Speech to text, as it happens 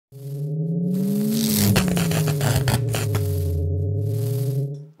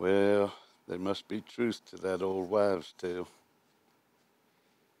must be truth to that old wives' tale.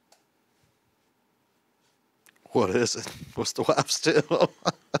 What is it? What's the wives' tale?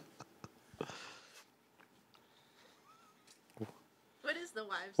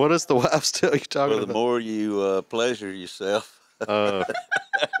 What is the wives' tale you're talking Well, the about? more you pleasure yourself.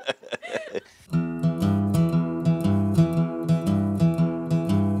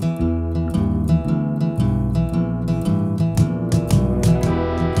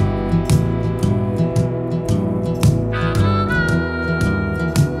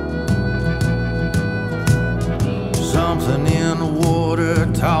 Something in the water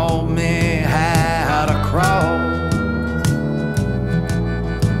taught me how to crawl.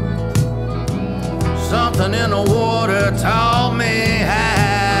 Something in the water taught me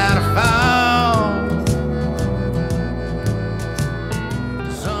how to fall.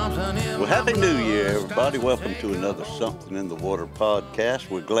 Something in Well, Happy New Year, everybody. Welcome to another Something in the Water podcast.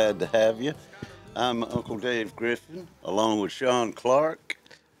 We're glad to have you. I'm Uncle Dave Griffin, along with Sean Clark.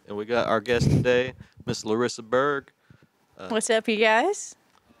 And we got our guest today, Miss Larissa Berg. What's up, you guys?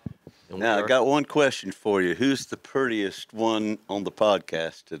 And Now, we I are, got one question for you. Who's the prettiest one on the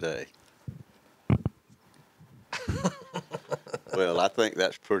podcast today? Well, I think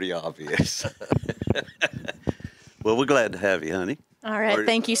that's pretty obvious. Well, we're glad to have you, honey. All right,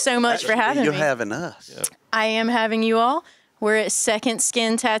 thank you so much for having You're me. having us. Yep. I am having you all. We're at Second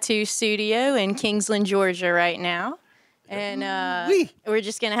Skin Tattoo Studio in Kingsland, Georgia right now. And we're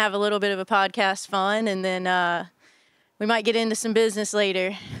just going to have a little bit of a podcast fun, and then we might get into some business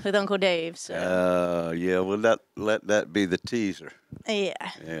later with Uncle Dave. So Yeah, well, let that be the teaser. yeah,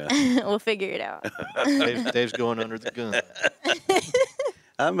 we'll figure it out. Dave's going under the gun.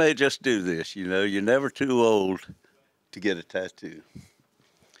 I may just do this, you know. You're never too old to get a tattoo.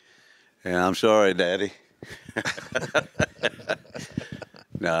 And I'm sorry, Daddy.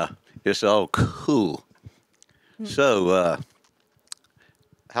 Nah, it's all cool. So,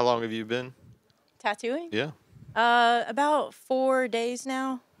 How long have you been? Tattooing? Yeah. About 4 days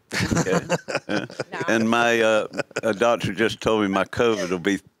now. okay. No. And my doctor just told me my COVID will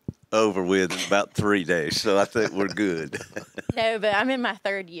be over with in about 3 days, so I think we're good. No, but I'm in my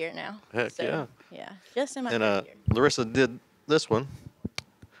third year now. Heck so, yeah. Yeah, just in my And third year. Larissa did this one.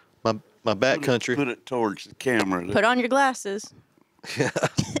 My backcountry. Put it towards the camera. Put on your glasses.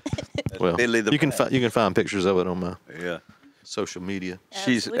 Well, Billy the you can Bat. find pictures of it on my Yeah. social media.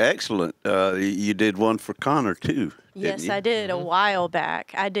 She's Absolutely. excellent. You did one for Connor, too. Yes, didn't you? I did a while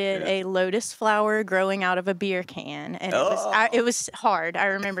back. I did Yeah. a lotus flower growing out of a beer can, and it was hard. I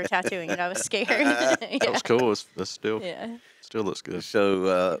remember tattooing it. I was scared. That yeah. was cool. That still Yeah. looks good.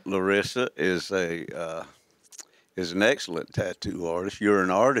 So Larissa is an excellent tattoo artist. You're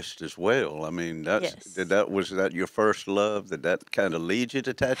an artist as well. I mean, Yes. was that your first love? Did that kind of lead you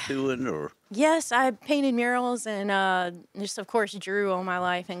to tattooing, or? Yes, I painted murals and just, of course, drew all my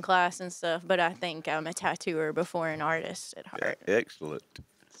life in class and stuff. But I think I'm a tattooer before an artist at heart. Excellent.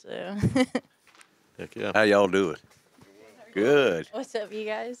 So, Heck yeah. How y'all doing? Good. what's up, you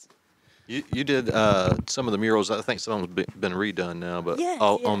guys? You did some of the murals. I think some of them have been redone now, but Yes,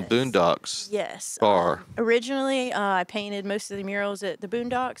 on yes. Boondocks Yes. Bar. Originally, I painted most of the murals at the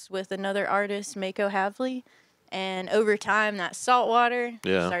Boondocks with another artist, Mako Havley. And over time, that salt water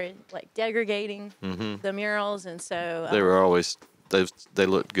started like degrading the murals, and so They were always they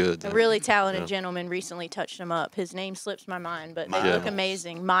looked good. a really talented gentleman recently touched them up. His name slips my mind, but they look Miles.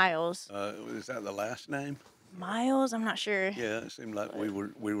 amazing. Miles. Is that the last name? Miles? I'm not sure. Yeah, it seemed like we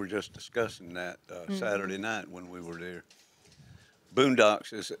were just discussing that Saturday night when we were there.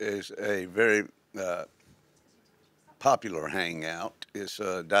 Boondocks is a very popular hangout. It's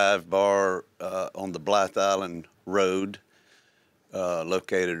a dive bar on the Blythe Island Road,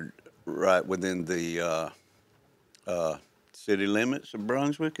 located right within the city limits of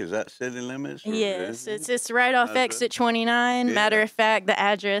Brunswick. Is that city limits? Or Yes, is it? it's right off That's exit 29. Yeah. Matter of fact, the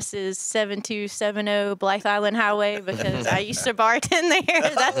address is 7270 Blythe Island Highway because I used to bartend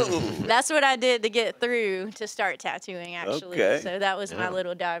there. That's what I did to get through to start tattooing, actually. Okay. So that was my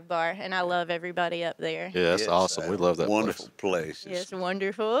little dive bar, and I love everybody up there. Yeah, that's It's awesome. We love that wonderful place. place. It's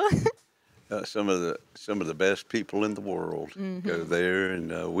wonderful. Some of the best people in the world go there,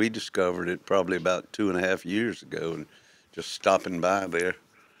 and we discovered it probably about 2.5 years ago, and just stopping by there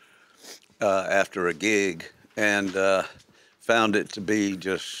after a gig, and found it to be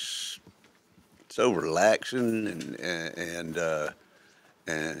just so relaxing and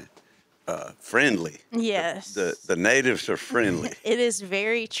friendly. Yes. The natives are friendly. It is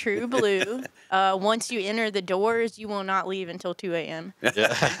very true blue. Once you enter the doors, you will not leave until 2 a.m.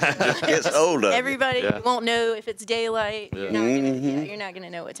 Just gets hold of you. Everybody Yeah. won't know if it's daylight. Yeah. You're not gonna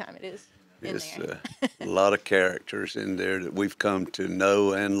know what time it is. in It's there. a lot of characters in there that we've come to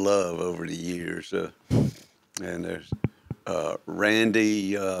know and love over the years. And there's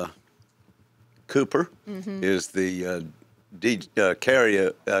Randy Cooper is the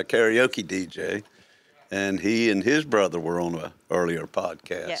karaoke DJ, and he and his brother were on an earlier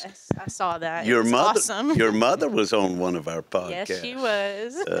podcast. Yes, I saw that. Your it was mother, awesome. your mother was on one of our podcasts. Yes, she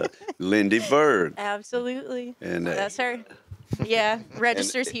was. Lindy Berg. Absolutely. And That's her. Yeah,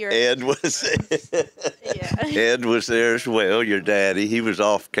 registers and here. Ed was Yeah. Ed was there as well. Your daddy. He was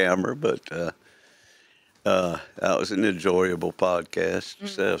off camera, but that was an enjoyable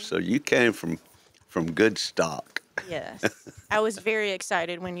podcast. So you came from good stock. Yes. I was very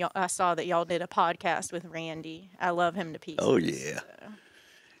excited when I saw that y'all did a podcast with Randy. I love him to pieces. Oh yeah, So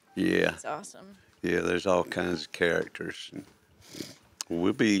yeah, it's awesome. yeah. There's all kinds of characters.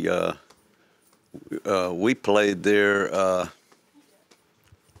 We'll be. We played there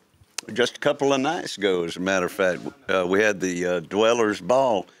just a couple of nights ago. As a matter of fact, we had the Dwellers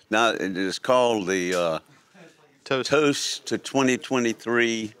Ball. Now it is called the Toast to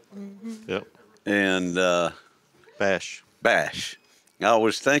 2023. Yep. And Bash. Bash. I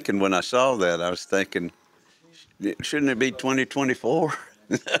was thinking when I saw that, I was thinking, shouldn't it be 2024?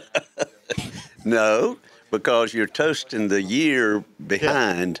 No, because you're toasting the year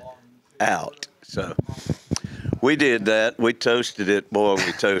behind out. So we did that. We toasted it. Boy,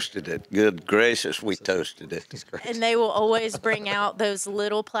 we toasted it. Good gracious, we toasted it. And they will always bring out those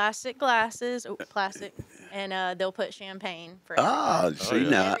little plastic glasses, and they'll put champagne for See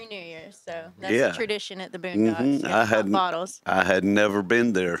now. every New Year's. So that's Yeah. a tradition at the Boondocks. I had bottles. I had never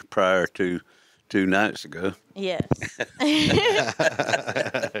been there prior to 2 nights ago. Yes.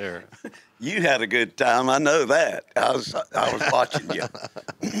 You had a good time. I know that. I was watching you.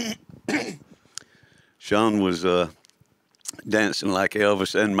 Sean was dancing like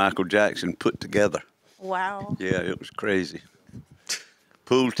Elvis and Michael Jackson put together. Wow. Yeah, it was crazy.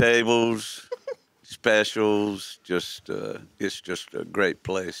 Pool tables, specials, it's just a great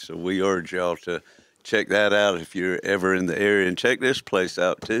place. So we urge y'all to check that out if you're ever in the area, and check this place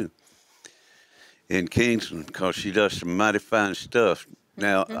out too in Kingsland, because she does some mighty fine stuff.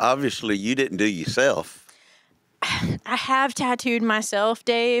 Now, obviously, you didn't do yourself. I have tattooed myself,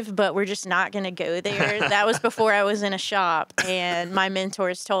 Dave, but we're just not going to go there. That was before I was in a shop, and my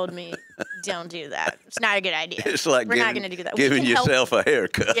mentors told me, don't do that. It's not a good idea. It's like we're not going to do that. giving yourself a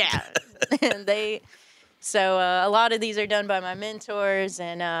haircut. Yeah. So a lot of these are done by my mentors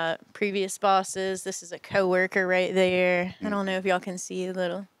and previous bosses. This is a coworker right there. I don't know if y'all can see a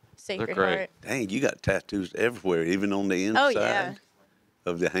little Sacred great. Heart. Dang, you got tattoos everywhere, even on the inside yeah.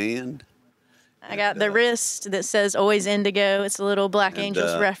 of the hand. I got the wrist that says Always Indigo. It's a little Black And,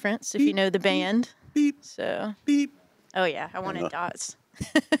 Angels reference if you know the band. Beep, So, beep. oh yeah, I wanted And, dots.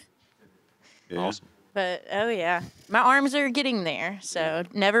 Yeah. Awesome. But oh yeah, my arms are getting there. So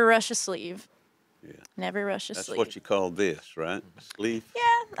never rush a sleeve. Yeah. Never rush a That's sleeve. what you call this, right? A sleeve?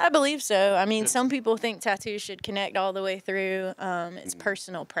 Yeah, I believe so. I mean, some people think tattoos should connect all the way through. It's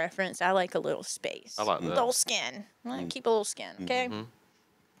personal preference. I like a little space. I like A that. little skin. I like keep a little skin, okay?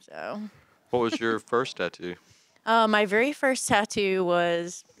 So, What was your first tattoo? my very first tattoo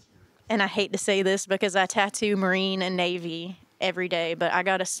was, and I hate to say this because I tattoo Marine and Navy every day, but I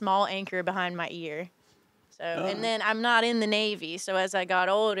got a small anchor behind my ear. So, and then I'm not in the Navy. So as I got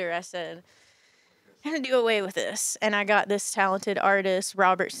older, I said, I'm going to do away with this. And I got this talented artist,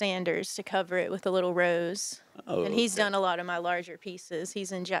 Robert Sanders, to cover it with a little rose. Oh, And he's okay. done a lot of my larger pieces.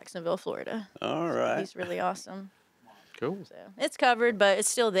 He's in Jacksonville, Florida. All right. He's really awesome. Cool. So it's covered, but it's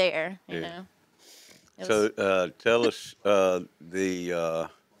still there, you Yeah. know. It So was- tell us the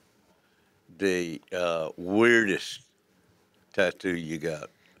weirdest tattoo you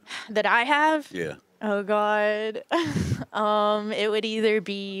got. that I have? Yeah. Oh, God. It would either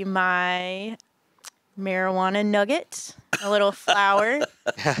be my marijuana nugget, a little flower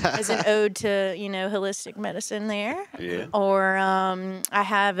as an ode to, holistic medicine there. Yeah. Or I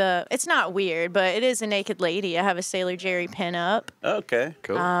have it's not weird, but it is a naked lady. I have a Sailor Jerry pinup. Okay.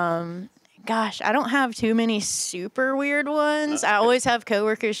 Cool. Gosh, I don't have too many super weird ones. I always have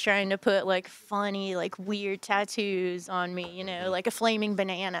coworkers trying to put like funny, like weird tattoos on me, like a flaming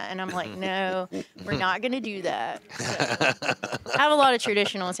banana. And I'm like, no, we're not going to do that. So, I have a lot of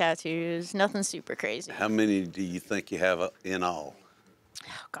traditional tattoos, nothing super crazy. How many do you think you have in all?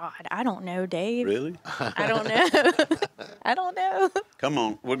 Oh, God, I don't know, Dave. Really? I don't know. I don't know. Come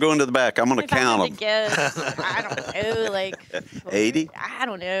on. We're going to the back. I'm going to If I had count to them. guess, I don't know, like 80? I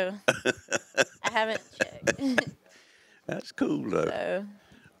don't know. I haven't checked. That's cool, though. So,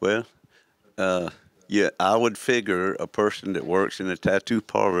 Well, Yeah, I would figure a person that works in a tattoo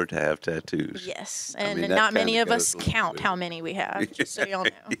parlor to have tattoos. Yes, I and mean, that not many kinda of us goes along count with how it. many we have, just so y'all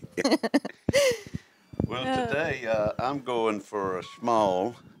know. Well, today I'm going for a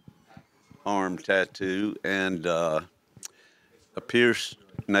small arm tattoo and a pierced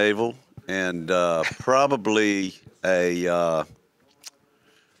navel and probably a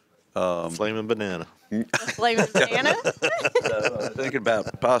Flaming banana. Flaming banana? thinking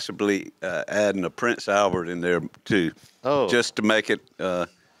about possibly adding a Prince Albert in there too, Oh, just to make it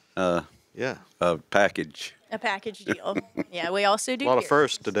yeah. a package. A package deal. Yeah, we also do A lot of beer.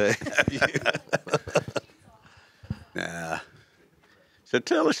 firsts today. Nah. So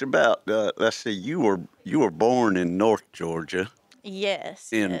tell us about. Let's see. You were born in North Georgia Yes,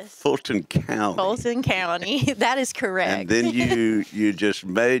 in yes. Fulton County, Fulton County. That is correct. and then you just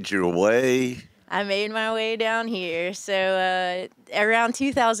made your way. I made my way down here. So around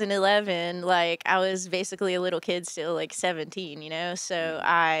 2011, like I was basically a little kid still, like 17, you know. So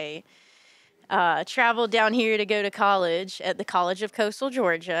I traveled down here to go to college at the College of Coastal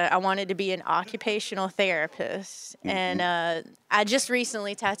Georgia. I wanted to be an occupational therapist. And I just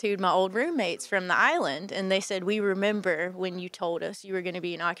recently tattooed my old roommates from the island. And they said, we remember when you told us you were going to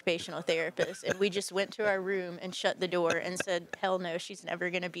be an occupational therapist. And we just went to our room and shut the door and said, hell no, she's never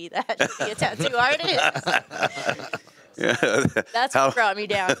going to be that. She'll be a tattoo artist. Yeah. That's what brought me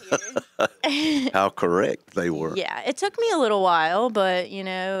down here. How correct they were. Yeah, it took me a little while, but, you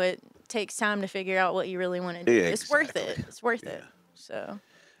know, it takes time to figure out what you really want to do. Yeah, It's worth it. exactly. It's worth it. So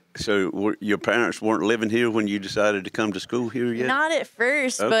So your parents weren't living here when you decided to come to school here yet? not at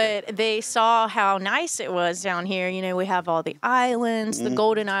first, Okay. but they saw how nice it was down here. You know, we have all the islands. The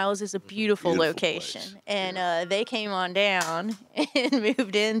Golden Isles is a beautiful Beautiful location. place. And they came on down and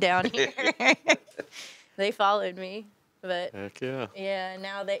moved in down here. They followed me. But Heck yeah. yeah,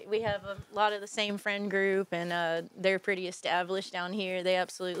 now we have a lot of the same friend group, and they're pretty established down here. They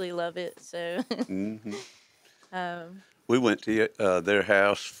absolutely love it. So We went to their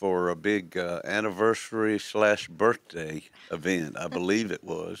house for a big anniversary / birthday event. I believe it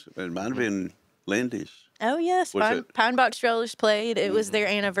was. It might have been Lindy's. oh yes, Was it- Pine Box Trailers played. It was their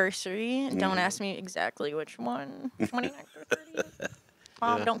anniversary. Don't ask me exactly which one. 29th or 30th.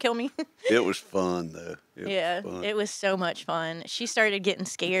 Mom, Yeah. don't kill me. It was fun though. Yeah, was fun. it was so much fun. She started getting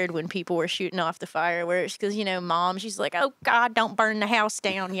scared when people were shooting off the fireworks because, you know, Mom, she's like, oh, God, don't burn the house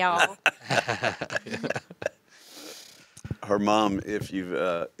down, y'all. Her mom, if you've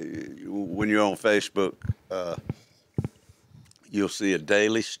when you're on Facebook, you'll see a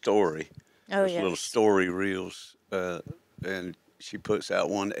daily story. Oh, There's yeah. little story reels, and she puts out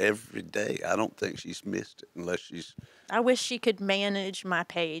one every day. I don't think she's missed it unless she's. I wish she could manage my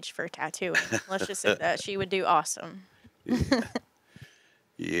page for tattooing. Let's just say that. She would do awesome.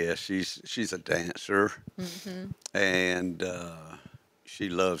 Yeah, she's a dancer, and she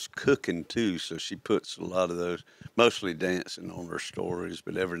loves cooking too. So she puts a lot of those, mostly dancing, on her stories.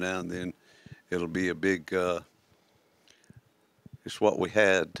 But every now and then, it'll be a big. It's what we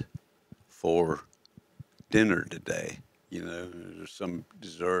had for dinner today. You know, there's some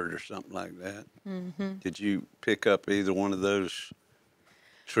dessert or something like that. Did you pick up either one of those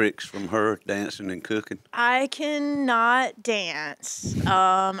tricks from her, dancing and cooking? I cannot dance.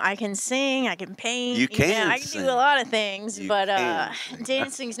 I can sing. I can paint. You can know, I can sing. do a lot of things, You but can sing.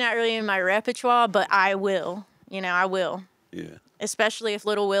 dancing's not really in my repertoire. But I will. You know, I will. Yeah. Especially if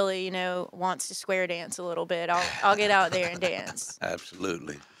little Willie, you know, wants to square dance a little bit. I'll get out there and dance.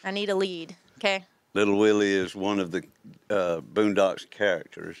 Absolutely. I need a lead. Okay. Little Willie is one of the Boondocks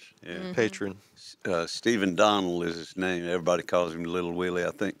characters. Yeah. Patron. Stephen Donald is his name. Everybody calls him Little Willie, I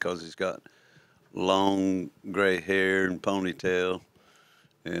think, because he's got long gray hair and ponytail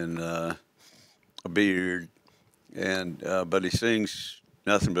and a beard. And but he sings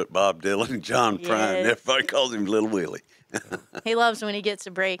nothing but Bob Dylan and John Prine. Yes. Everybody calls him Little Willie. He loves when he gets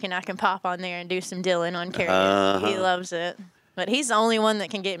a break and I can pop on there and do some Dylan on karaoke. He loves it. But he's the only one that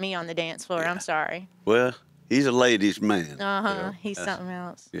can get me on the dance floor. I'm sorry. Well, he's a ladies' man. Uh-huh. so He's that's- something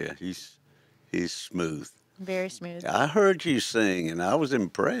else. Yeah, he's smooth. Very smooth. I heard you sing, and I was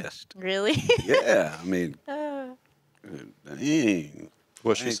impressed. Really? Yeah, I mean, dang.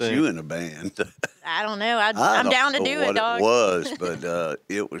 What's she Ain't saying? you in a band? I don't know. I I'm don't down to know do what it, dog. It was, but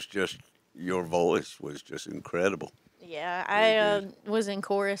it was just your voice was just incredible. Yeah, I was in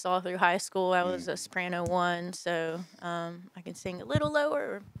chorus all through high school. I was a soprano 1, so I can sing a little lower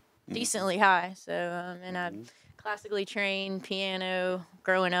or decently high. So, and I classically trained piano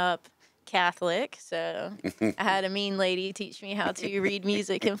growing up, Catholic. So I had a mean lady teach me how to read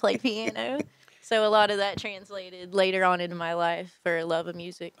music and play piano. So a lot of that translated later on into my life for a love of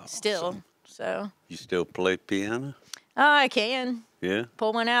music. Still, So. You still play piano? Oh, I can Yeah.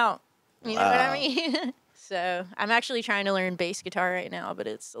 pull one out. You know what I Wow. mean? So I'm actually trying to learn bass guitar right now, but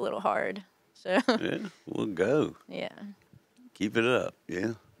it's a little hard. So Yeah. We'll go. yeah. Keep it up.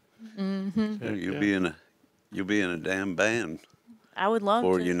 Yeah. Mm-hmm. So Yeah. you'll be in a damn band I would love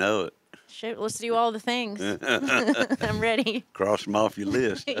before to. you know it. Shit, let's do all the things. I'm ready. Cross them off your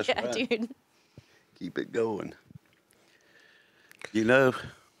list. That's yeah, right. dude. Keep it going. You know,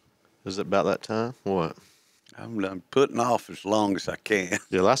 Is it about that time? What? I'm putting off as long as I can.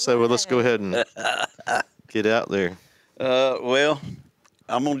 Yeah, I say, well, let's go ahead and get out there. Well,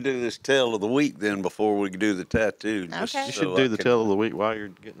 I'm gonna do this tale of the week then before we do the tattoo. just Okay. You so should do I the can- tale of the week while you're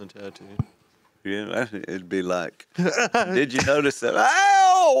getting the tattoo. Yeah, it'd be like, did you notice that?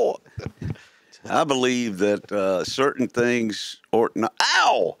 Ow! I believe that certain things or not.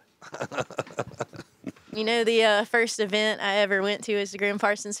 Ow! You know, the first event I ever went to was the Graham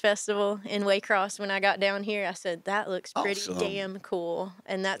Parsons Festival in Waycross. When I got down here, I said, that looks pretty Awesome. damn cool.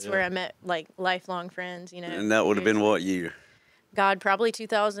 And that's where I met, like, lifelong friends, you know. And that would have been what year? God, probably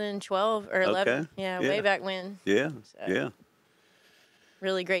 2012 or 11. Okay. Yeah, Yeah. way back when. Yeah, So. yeah.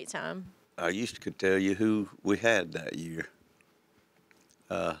 Really great time. I used to tell you who we had that year.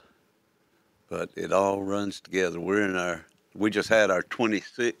 But it all runs together. We just had our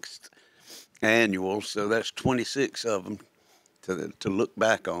 26th annual, so that's 26 of them to look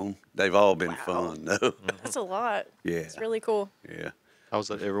back on. They've all been fun, though. That's a lot. Yeah, It's really cool. yeah. I was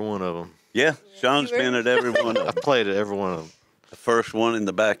at every one of them. Yeah, Sean's You were? been at every one of I them. played at every one of them. The first one in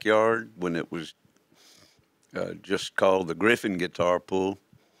the backyard when it was just called the Griffin Guitar Pool.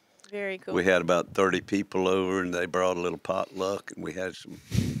 Very cool. We had about 30 people over, and they brought a little potluck, and we had some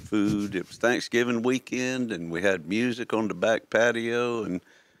food. It was Thanksgiving weekend, and we had music on the back patio, and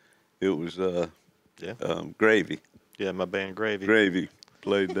it was Gravy. Yeah, my band Gravy. Gravy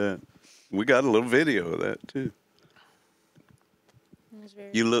played that. We got a little video of that, too. It was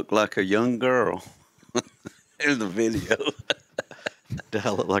very You look like a young girl in the video. I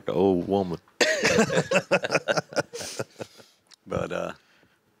look like an old woman. But,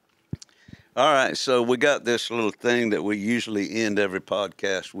 all right, so we got this little thing that we usually end every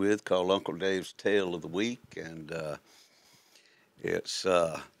podcast with called Uncle Dave's Tale of the Week. And it's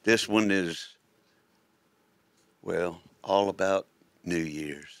this one is, well, all about New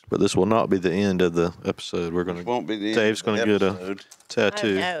Year's. But this will not be the end of the episode. We're It going to. won't be the end Dave's of the going to get a episode. Oh,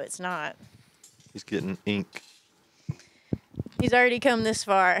 tattoo. no, it's not. He's getting ink. He's already come this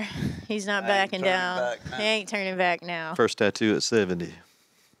far. He's not I ain't backing turning down. back now. He ain't turning back now. First tattoo at 70.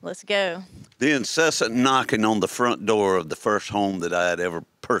 Let's go. The incessant knocking on the front door of the first home that I had ever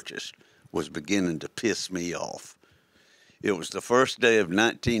purchased was beginning to piss me off. It was the first day of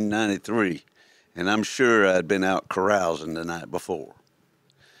 1993, and I'm sure I'd been out carousing the night before.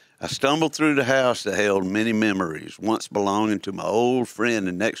 I stumbled through the house that held many memories, once belonging to my old friend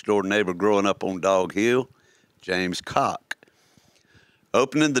and next-door neighbor growing up on Dog Hill, James Cock.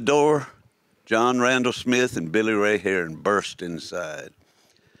 Opening the door, John Randall Smith and Billy Ray Heron burst inside.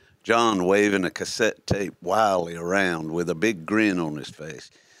 John waving a cassette tape wildly around with a big grin on his face.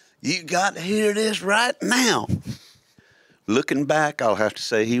 You got to hear this right now. Looking back, I'll have to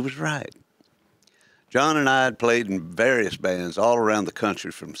say he was right. John and I had played in various bands all around the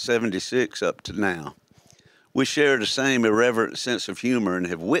country from 76 up to now. We share the same irreverent sense of humor and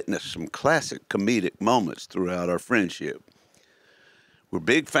have witnessed some classic comedic moments throughout our friendship. We're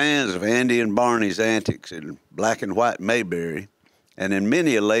big fans of Andy and Barney's antics in Black and White Mayberry, and in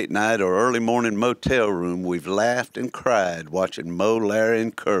many a late night or early morning motel room, we've laughed and cried watching Moe, Larry,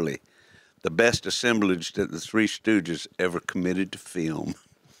 and Curly, the best assemblage that the Three Stooges ever committed to film.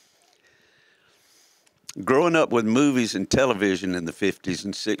 Growing up with movies and television in the 50s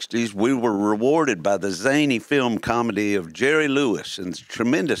and 60s, we were rewarded by the zany film comedy of Jerry Lewis and the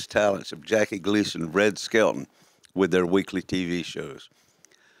tremendous talents of Jackie Gleason and Red Skelton with their weekly TV shows.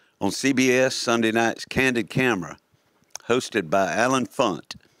 On CBS, Sunday night's Candid Camera, hosted by Alan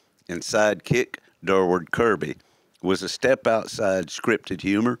Funt and sidekick Durward Kirby, was a step outside scripted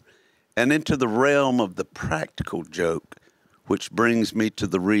humor and into the realm of the practical joke, which brings me to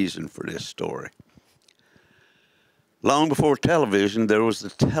the reason for this story. Long before television, there was the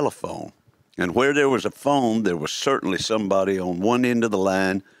telephone, and where there was a phone, there was certainly somebody on one end of the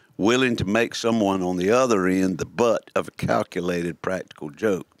line willing to make someone on the other end the butt of a calculated practical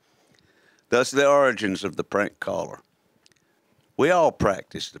joke. Thus the origins of the prank caller. We all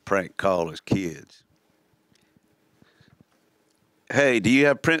practiced the prank call as kids. Hey, do you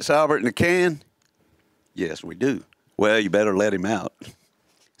have Prince Albert in a can? Yes, we do. Well, you better let him out.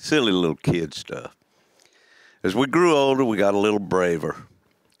 Silly little kid stuff. As we grew older, we got a little braver.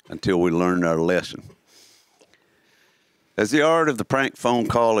 until we learned our lesson. As the art of the prank phone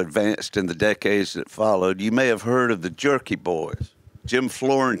call advanced in the decades that followed, you may have heard of the Jerky Boys, Jim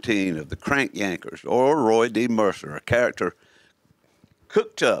Florentine of the Crank Yankers, or Roy D. Mercer, a character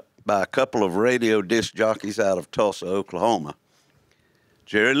cooked up by a couple of radio disc jockeys out of Tulsa, Oklahoma.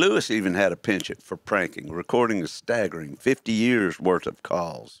 Jerry Lewis even had a penchant for pranking, recording a staggering 50 years' worth of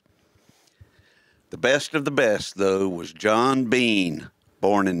calls. The best of the best, though, was John Bean,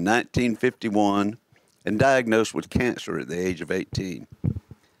 born in 1951 and diagnosed with cancer at the age of 18.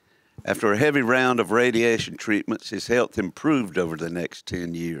 After a heavy round of radiation treatments, his health improved over the next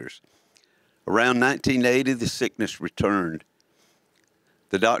 10 years. Around 1980, the sickness returned.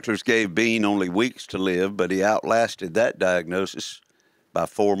 The doctors gave Bean only weeks to live, but he outlasted that diagnosis by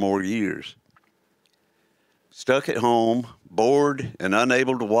 4 more years. Stuck at home, bored, and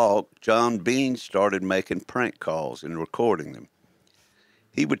unable to walk, John Bean started making prank calls and recording them.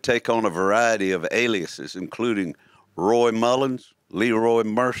 He would take on a variety of aliases, including Roy Mullins, Leroy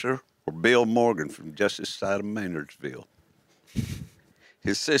Mercer, or Bill Morgan from just this side of Maynardsville.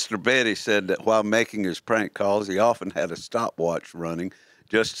 His sister Betty said that while making his prank calls, he often had a stopwatch running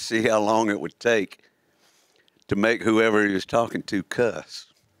just to see how long it would take to make whoever he was talking to cuss.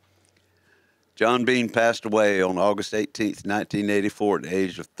 John Bean passed away on August 18th, 1984 at the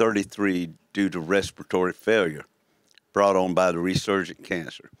age of 33 due to respiratory failure brought on by the resurgent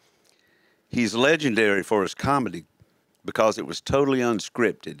cancer. He's legendary for his comedy because it was totally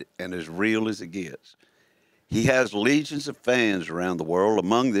unscripted and as real as it gets. He has legions of fans around the world,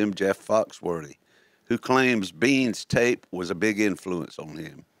 among them Jeff Foxworthy, who claims Bean's tape was a big influence on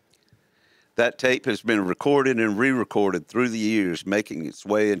him. That tape has been recorded and re-recorded through the years, making its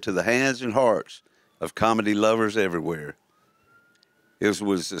way into the hands and hearts of comedy lovers everywhere. It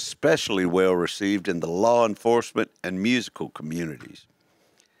was especially well received in the law enforcement and musical communities.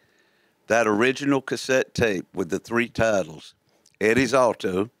 That original cassette tape with the 3 titles, Eddie's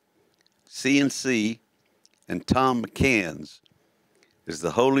Auto, C&C, and Tom McCann's, is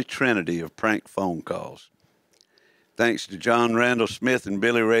the holy trinity of prank phone calls. Thanks to John Randall Smith and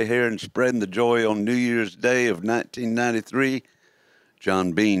Billy Ray Heron spreading the joy on New Year's Day of 1993,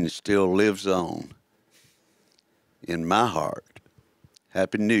 John Bean still lives on in my heart.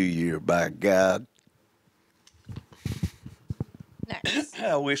 Happy New Year, by God. Nice.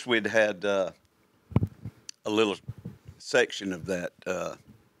 I wish we'd had a little section of that, a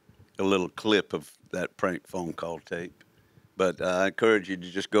little clip of that prank phone call tape. But I encourage you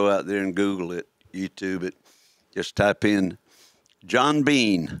to just go out there and Google it, YouTube it. Just type in John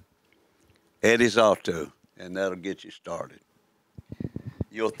Bean, Eddie's Auto, and that'll get you started.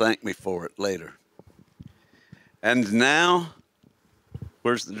 You'll thank me for it later. And now,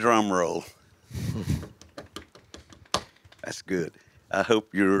 where's the drum roll? That's good. I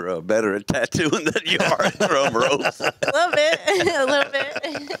hope you're better at tattooing than you are at drum rolls. A little bit. A little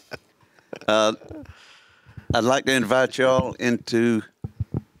bit. I'd like to invite y'all into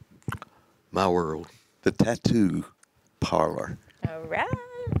My world. the tattoo parlor. All right.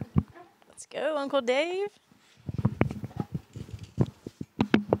 Let's go, Uncle Dave.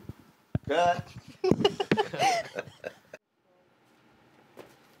 Cut. Let's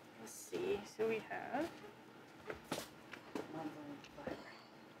see. So we have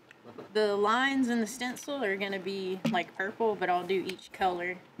the lines in the stencil are going to be like purple, but I'll do each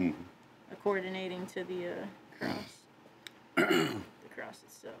color coordinating to the cross. The cross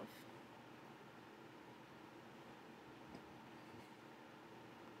itself.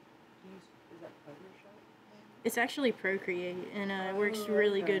 It's actually Procreate, and it works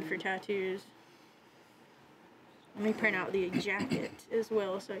really good for tattoos. Let me print out the jacket as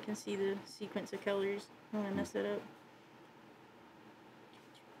well so I can see the sequence of colors. I don't want to mess it up.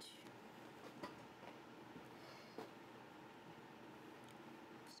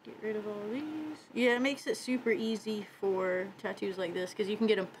 Let's get rid of all these. Yeah, it makes it super easy for tattoos like this because you can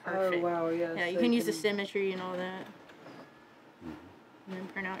get them perfect. Oh, wow, yeah. Yeah, so you can use the symmetry and all that. And then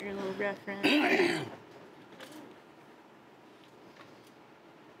print out your little reference.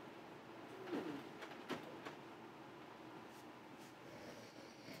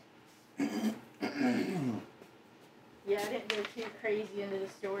 Yeah, I didn't go too crazy into the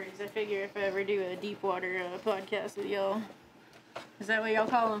stories. I figure if I ever do a deep water podcast with y'all, is that what y'all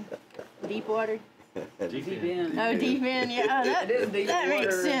call them? Deep water? Deep end. Oh, deep end. Yeah, It is deep that makes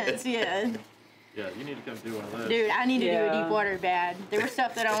water. sense. Yeah, Yeah, you need to come do one of those. dude, I need to do a Yeah. deep water bad. There was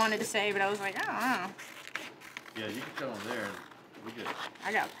stuff that I wanted to say, but I was like, I don't know. Yeah, you can come on there. We get.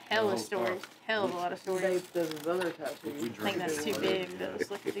 I got hella Oh, stories. Hell of a lot of stories. Dave does his other tattoos. We I think drink that's it. too big. Though. Let's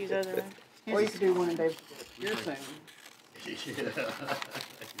look at these other ones. Or you could do one in Dave's piercing.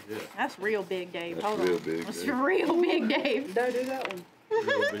 Yeah. That's real big, Dave. That's Hold real on. big, That's Dave. real big, Dave. No, do that one.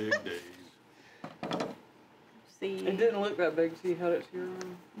 Real big days. See, It didn't look that big, so you held it to your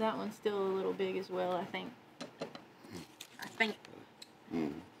arm. that one's still a little big as well, I think.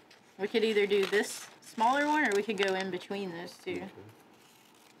 We could either do this smaller one, or we could go in between those two.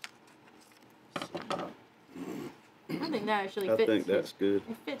 I think that actually I fits. think that's good.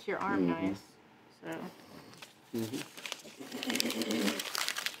 It fits your arm nice. So.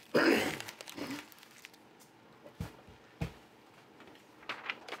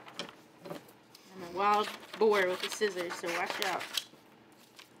 I'm a wild boar with the scissors, so watch out.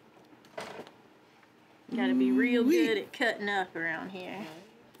 Gotta be real good at cutting up around here.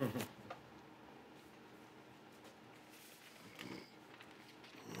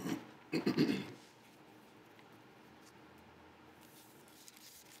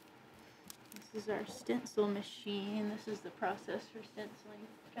 This is our stencil machine. This is the process for stenciling.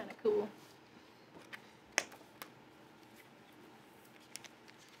 Kind of cool.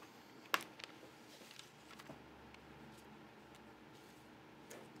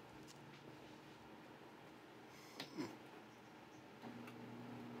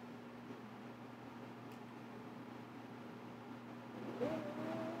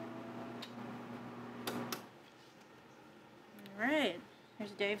 All right.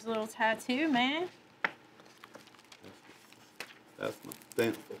 There's Dave's little tattoo, man. That's my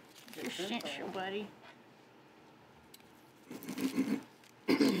stencil. Your stencil, buddy.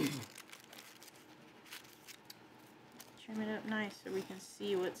 Trim it up nice so we can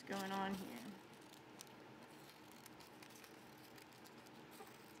see what's going on here.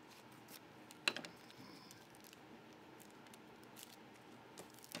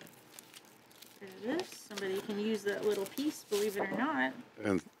 Rid of this. Somebody can use that little piece, believe it or not.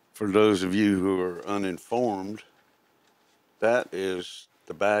 And for those of you who are uninformed, that is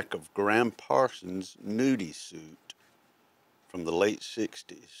the back of Graham Parsons' nudie suit from the late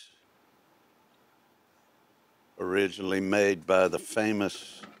 60s. Originally made by the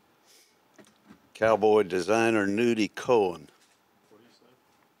famous cowboy designer Nudie Cohen. What do you say?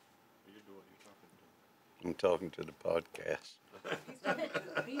 You're talking to. I'm talking to the podcast. He's talking to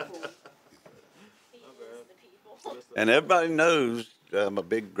the people. He is the people. And everybody knows I'm a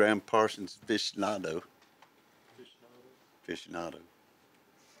big Graham Parsons aficionado.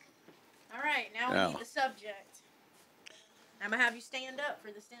 All right, now we Now. need the subject. I'm gonna have you stand up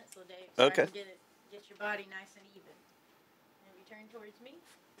for the stencil, Dave, so Okay. I can get your body nice and even. And you turn towards me.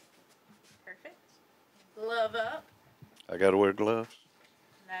 Perfect. Glove up. I gotta wear gloves.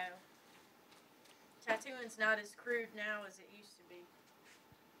 No. Tattooing's not as crude now as it used to be.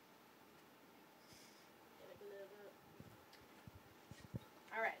 Get a glove up.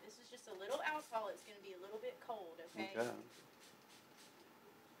 All right, this is just a little alcohol. It's gonna be a little bit cold, okay? Okay.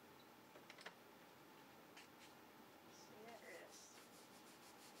 See that wrist.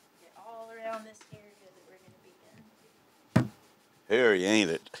 Get all around this area that we're gonna be in. Hairy, ain't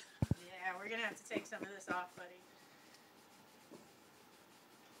it? Yeah, we're gonna have to take some of this off, buddy.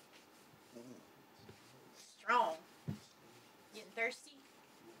 Strong. Getting thirsty?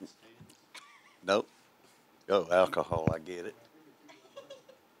 Nope. Oh, alcohol, I get it.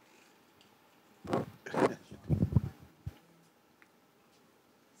 Here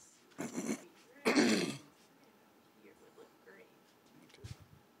would look great.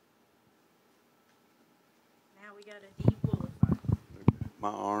 Now we got a de-woolify. My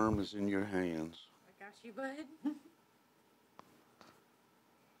arm is in your hands. I got you, bud.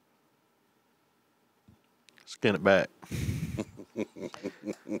 Skin it back. Oh my goodness.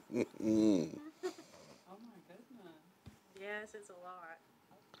 Yes, it's a lot.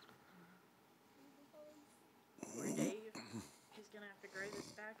 Poor Dave. He's gonna have to grow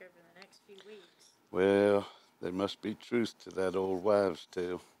this back over the next few weeks. Well, there must be truth to that old wives'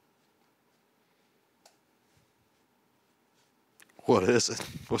 tale. What is it?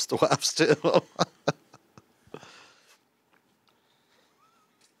 What's the wife still?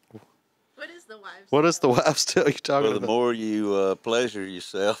 What is the wife? What is the wife still you talking Well, the about? more you pleasure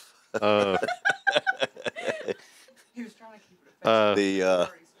yourself, He was trying to keep it a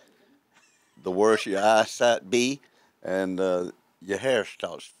the worse your eyesight be, and your hair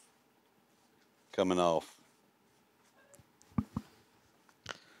starts coming off.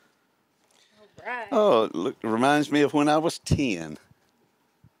 Right. Oh, look, it reminds me of when I was 10.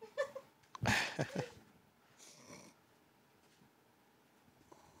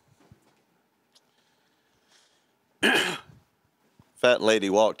 Fat lady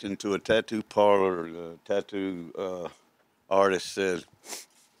walked into a tattoo parlor. The tattoo artist said,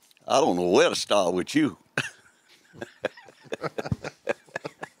 "I don't know where to start with you."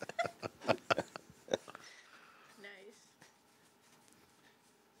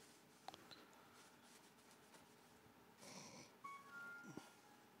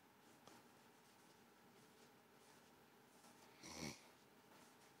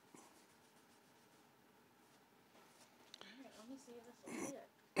 see if this will fit.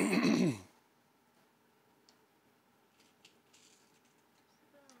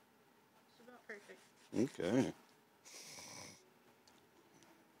 It's about perfect. Okay.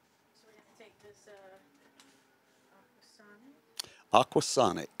 So we're gonna take this Aquasonic.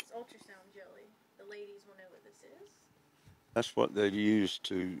 Aquasonic. It's ultrasound jelly. The ladies will know what this is. That's what they use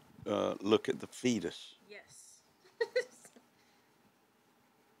to look at the fetus. Yes.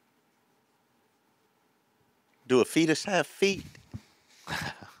 Do a fetus have feet?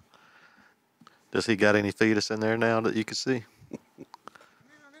 Does he got any fetus in there now that you can see? I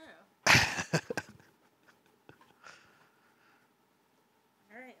don't know.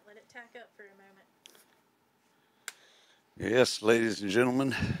 All right, let it tack up for a moment. Yes, ladies and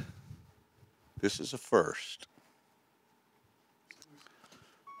gentlemen, this is a first.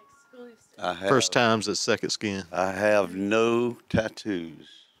 Exclusive. I have, First times at Second Skin. I have no tattoos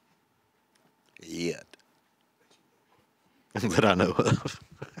yet. That I know of.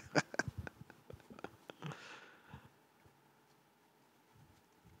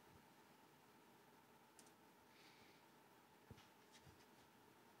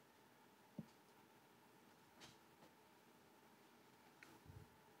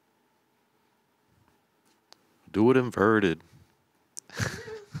 Do it inverted.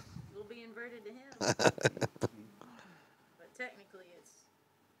 We'll be inverted to him. But technically, this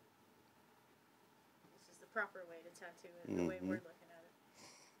is the proper way to tattoo it, the way we're looking at it.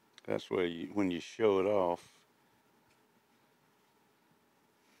 That's where when you show it off.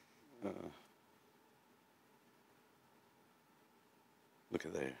 Look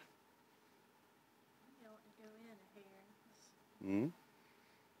at there. You don't want to go in a hair. Hmm?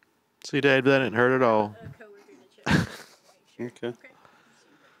 See, Dave, that didn't hurt at all. A coworker to check. Make sure. Okay.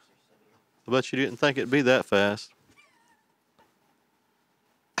 I bet you didn't think it'd be that fast.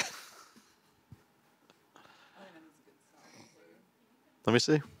 Let me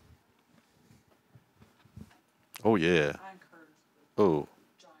see. Oh, yeah. I encourage the Oh,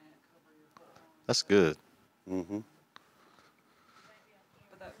 giant cover your whole arm. that's good. Mm-hmm.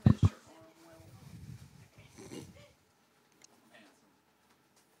 But that fits your arm well.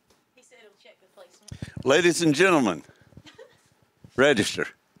 He said he'll check the placement. Ladies and gentlemen, register.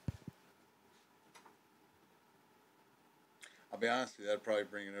 I'll be honest with you, I'd probably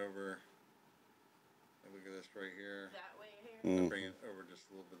bring it over. Look at this right here. That way here. Bring it over just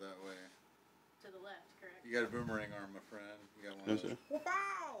a little bit that way. To the left, correct? You got a boomerang arm, my friend. You got one of Yes, those.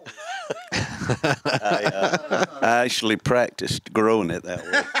 sir. I actually practiced growing it that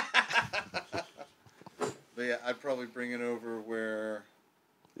way. But yeah, I'd probably bring it over where.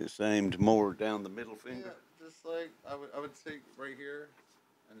 It's aimed more down the middle Yeah, finger. just like I would take right here,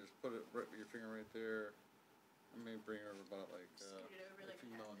 and just put it right, your finger right there. I may bring it over about like Scoot it over a like few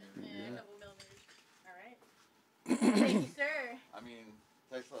that. millimeters. Yeah, a couple millimeters. All right. Thank you, sir. I mean,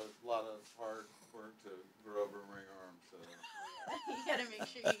 it takes a lot of hard work to grow a boomerang arm, so. You gotta make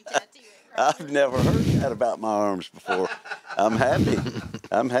sure you tattoo it. I've never heard that about my arms before. I'm happy.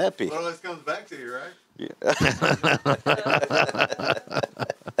 I'm happy. Well, it always comes back to you, right? Yeah.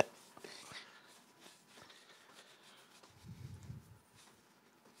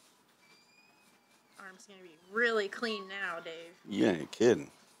 Arm's gonna be really clean now, Dave. You ain't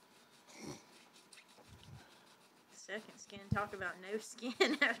kidding. Second skin. Talk about no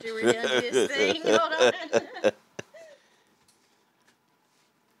skin after we're done this thing. Hold on. A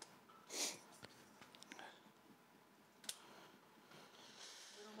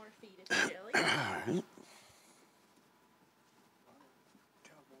little more fetus jelly.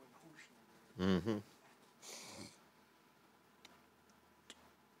 Mm-hmm.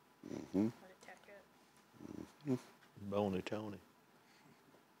 Mm-hmm. Let it tack up. Bony Tony.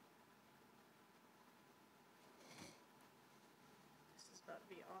 This is about to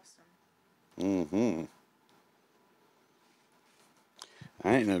be awesome. Mm-hmm.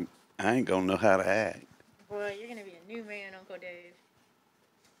 I ain't gonna know how to act. Boy, you're gonna be a new man, Uncle Dave.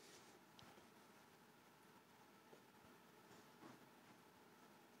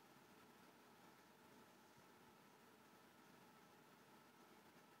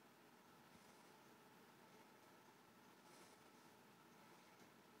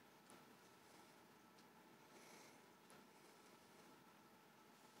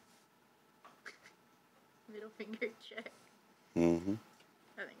 Middle finger check. Mm-hmm.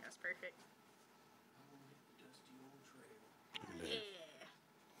 I think that's perfect. Yeah.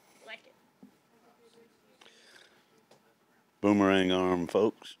 Like it. Boomerang arm,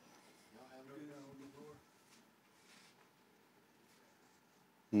 folks.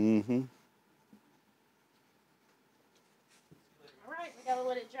 Mm-hmm. All right, we gotta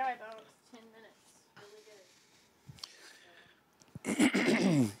let it dry about 10 minutes. Really good.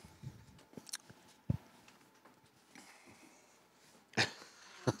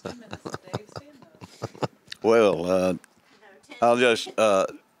 Well, I'll just tell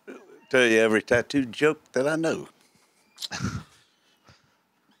you every tattoo joke that I know.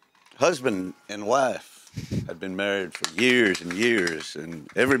 Husband and wife had been married for years and years, and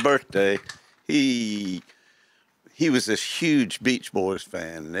every birthday, he was this huge Beach Boys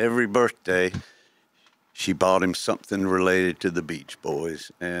fan, and every birthday, she bought him something related to the Beach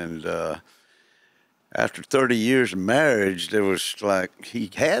Boys. And after 30 years of marriage, there was like he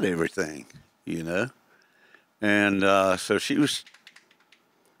had everything, you know. And so she was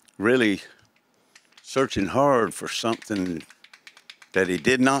really searching hard for something that he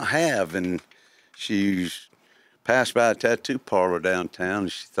did not have. And she passed by a tattoo parlor downtown,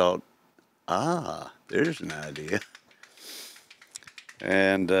 and she thought, there's an idea.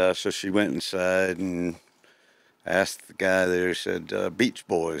 And so she went inside and asked the guy there, said, Beach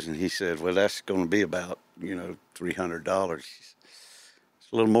Boys. And he said, well, that's going to be about, $300.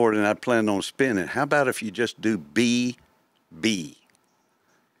 It's a little more than I planned on spending. How about if you just do B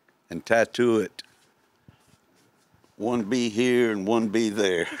and tattoo it? One B here and one B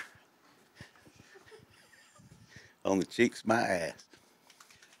there. On the cheeks, my ass.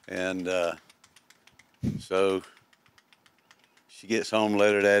 And so she gets home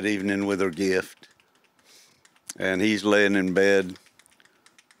later that evening with her gift. And he's laying in bed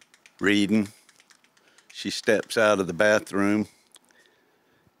reading. She steps out of the bathroom,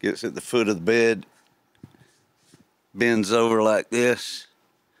 gets at the foot of the bed, bends over like this,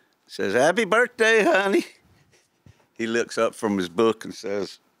 says, happy birthday, honey. He looks up from his book and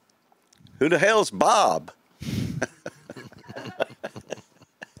says, who the hell's Bob?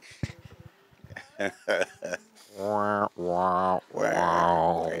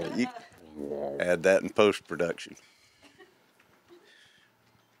 You add that in post-production.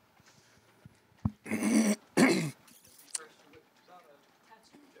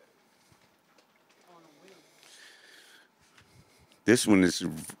 This one is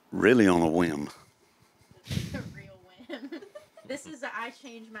really on a whim. A real win. This is a I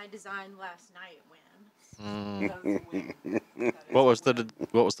changed my design last night win. What was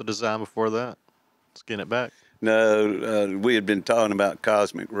the design before that? Skin it back. No, we had been talking about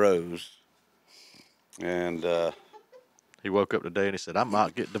Cosmic Rose, and He woke up today and he said, I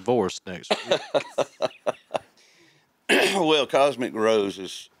might get divorced next week. well, Cosmic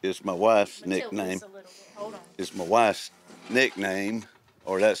Rose is my wife's Tilt this nickname. a little bit. Hold on. Is my wife's nickname,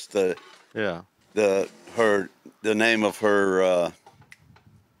 or that's the Yeah. the name of her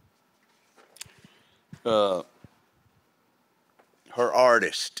her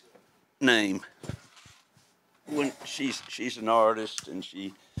artist name. When she's an artist and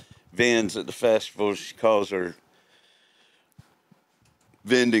she vends at the festival, she calls her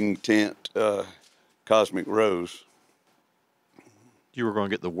vending tent Cosmic Rose. You were going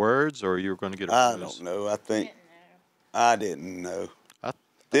to get the words, or you were going to get a I rose? don't know. I think Didn't know. I didn't know. I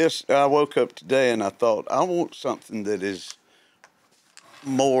I woke up today and I thought, I want something that is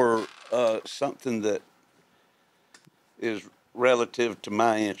more, something that is relative to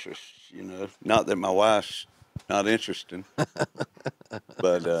my interests, Not that my wife's not interested,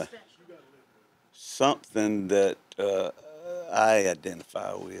 but something that I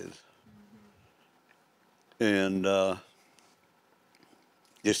identify with. And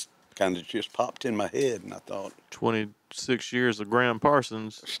just popped in my head, and I thought, 26 years of Graham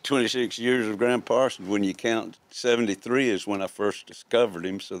Parsons. 26 years of Graham Parsons. When you count 73 is when I first discovered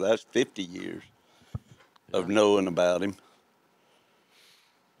him, so that's 50 years of knowing about him.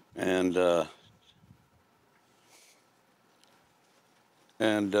 And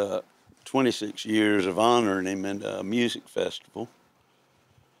 26 years of honoring him in a music festival.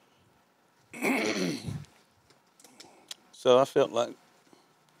 So I felt like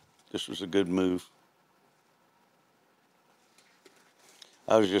this was a good move.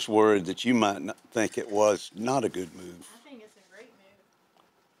 I was just worried that you might not think it was not a good move. I think it's a great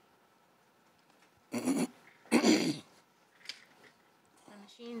move. The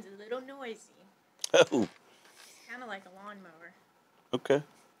machine's a little noisy. Oh, It's kind of like a lawnmower. okay.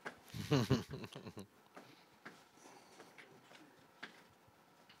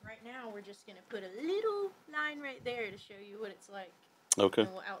 Right now, we're just going to put a little line right there to show you what it's like. Okay.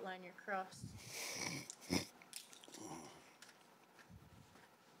 And we'll outline your cross. And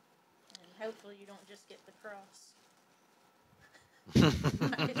hopefully you don't just get the cross.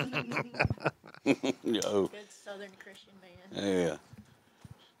 Yo, Good Southern Christian man.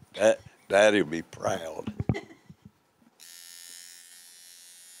 yeah. Daddy'll be proud.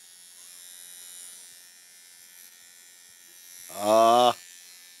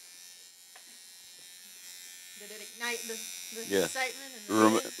 Did it ignite the Yeah. excitement?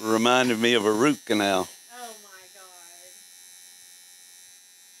 And the Reminded me of a root canal. oh my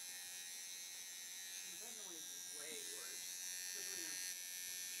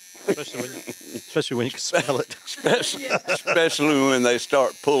Especially when you can smell it. Especially when they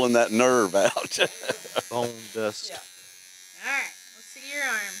start pulling that nerve out. Bone dust. Yeah. All right, let's see your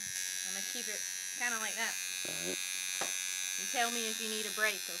arm. I'm gonna keep it kind of like that. All right. You tell me if you need a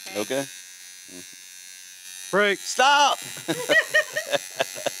break, okay? Okay. Break. Stop.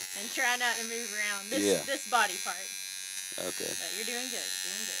 And try not to move around this body part. Okay. But you're doing good.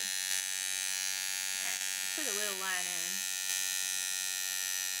 Doing good. All right, put a little line in.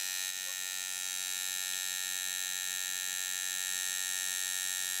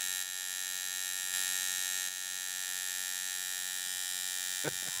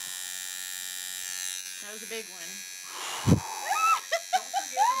 That was a big one.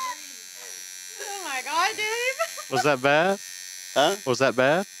 Oh my God, Dave! Was that bad? Huh? Was that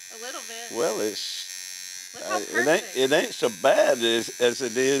bad? A little bit. Well, it's Look how it perfect. ain't so bad as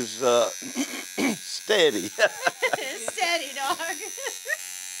it is steady. Steady, dog. Just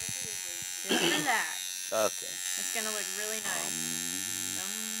for that. Okay. It's gonna look really nice.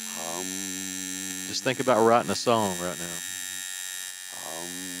 Just think about writing a song right now.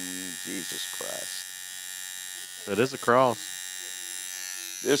 Jesus Christ. It is a cross.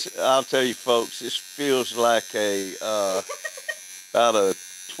 I'll tell you, folks, this feels like about a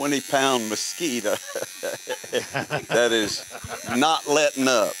 20-pound mosquito that is not letting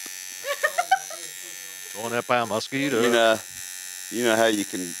up. Going up by a mosquito. You know how you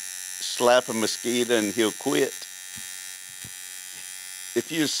can slap a mosquito and he'll quit? If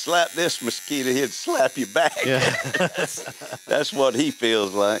you slap this mosquito, he'd slap you back. Yeah. That's what he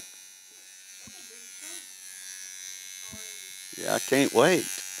feels like. Yeah, I can't wait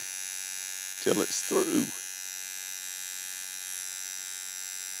till it's through.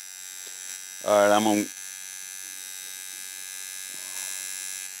 All right, I'm on.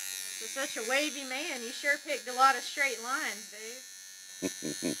 For such a wavy man, you sure picked a lot of straight lines,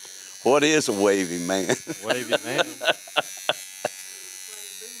 Dave. What is a wavy man? Wavy man.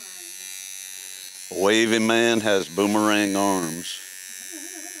 A wavy man has boomerang arms.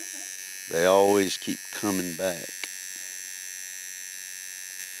 They always keep coming back.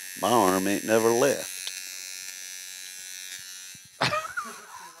 My arm ain't never left.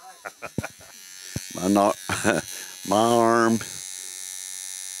 My arm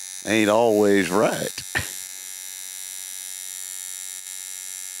ain't always right.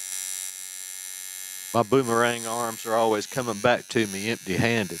 My boomerang arms are always coming back to me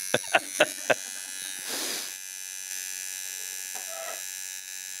empty-handed.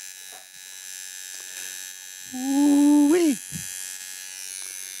 Ooh-wee.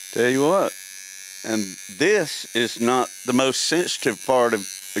 Tell you what, and this is not the most sensitive part of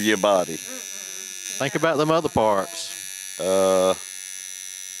your body. Think about them other parts.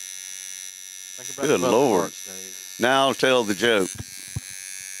 Think about Good them other Lord. parts, Dave. Now I'll tell the joke.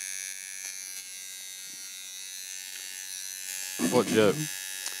 What joke?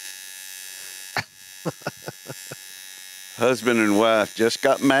 Husband and wife just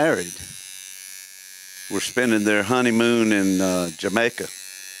got married. We're spending their honeymoon in Jamaica.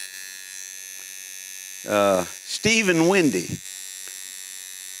 Steve and Wendy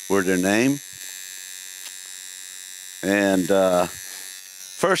were their name. And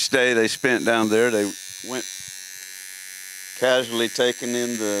first day they spent down there, they went casually taking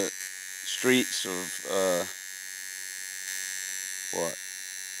in the streets of what?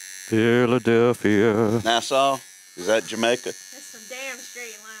 Philadelphia. Nassau? Is that Jamaica? That's some damn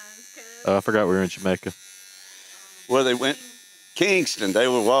straight lines, cuz. I forgot we were in Jamaica. Well, they went Kingsland. They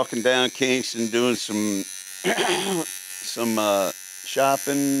were walking down Kingsland doing some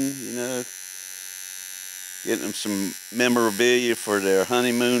shopping, you know, getting them some memorabilia for their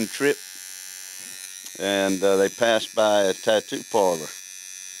honeymoon trip. And they passed by a tattoo parlor.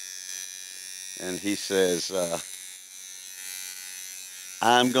 And he says,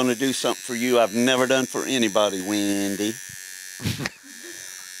 I'm going to do something for you I've never done for anybody, Wendy.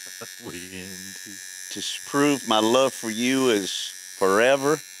 Wendy. To prove my love for you is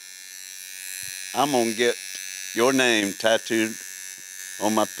forever, I'm going to get your name tattooed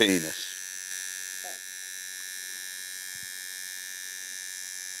on my penis.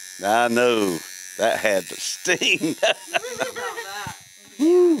 Now I know that had to sting.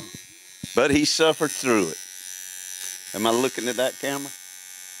 But he suffered through it. Am I looking at that camera?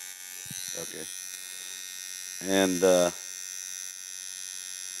 Okay. And I'm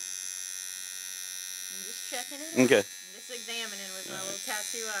just checking it out. okay. I'm just examining with my little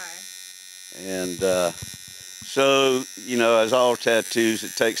tattoo eye. And so, you know, as all tattoos,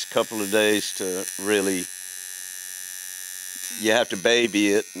 it takes a couple of days to really, you have to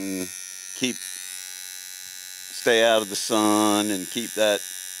baby it and stay out of the sun and keep that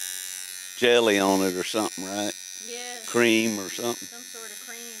jelly on it or something, right? Yes. Cream or something. Some sort of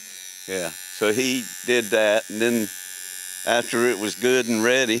cream. Yeah. So he did that, and then after it was good and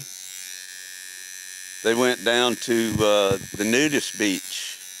ready, they went down to the nudist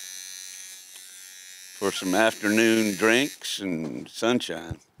beach for some afternoon drinks and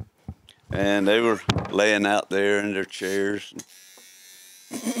sunshine. And they were laying out there in their chairs.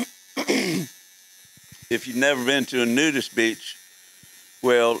 If you've never been to a nudist beach,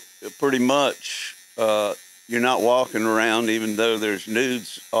 well, pretty much you're not walking around, even though there's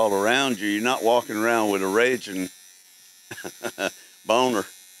nudes all around you, you're not walking around with a raging boner.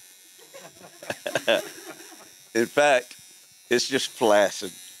 In fact, it's just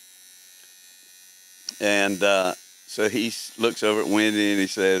flaccid. And so he looks over at Wendy and he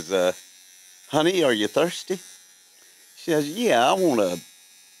says, honey, are you thirsty? She says, yeah, I want a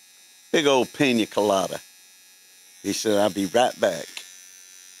big old pina colada. He said, I'll be right back.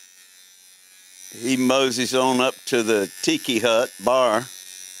 He moseys on up to the Tiki Hut bar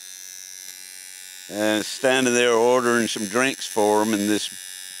and standing there ordering some drinks for him, and this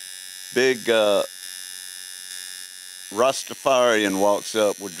big Rastafarian walks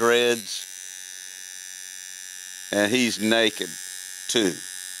up with dreads, and he's naked too.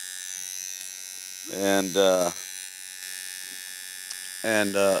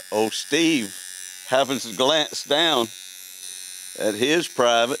 And old Steve happens to glance down at his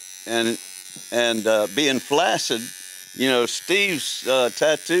private, and being flaccid, you know, Steve's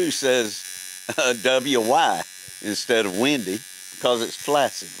tattoo says W-Y instead of Wendy because it's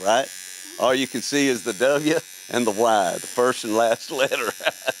flaccid, right? All you can see is the W and the Y, the first and last letter.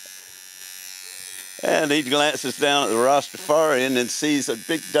 And he glances down at the Rastafarian and sees a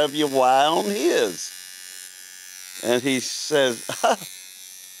big W-Y on his. And he says,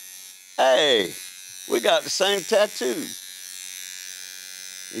 hey, we got the same tattoo.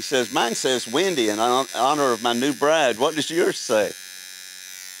 He says, mine says Wendy in honor of my new bride. What does yours say?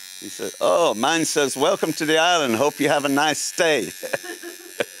 He said, oh, mine says, welcome to the island. Hope you have a nice stay.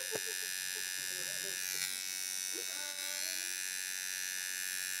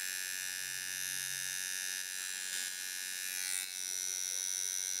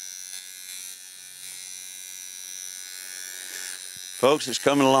 Folks, it's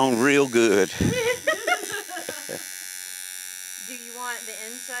coming along real good. Do you want the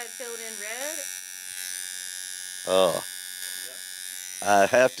inside filled in red? Oh, I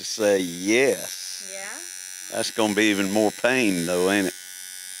have to say yes. Yeah? That's going to be even more pain, though, ain't it?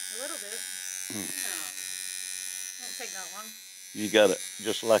 A little bit. Won't take that long. You got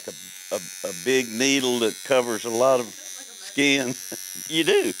just like a big needle that covers a lot of skin. You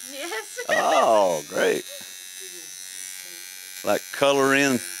do? Yes. Oh, great. Like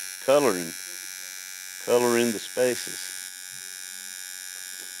coloring the spaces.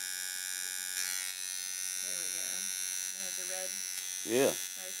 There we go. The red. Yeah,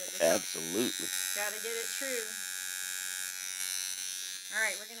 Right at the top. absolutely. Gotta get it true. All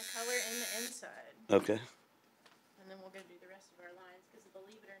right, we're gonna color in the inside, Okay. and then we'll go do the rest of our lines. Because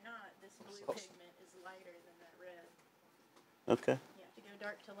believe it or not, this blue pigment is lighter than that red. Okay. You have to go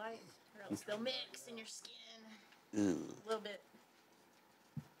dark to light, or else they'll mix in your skin. Ooh, A little bit.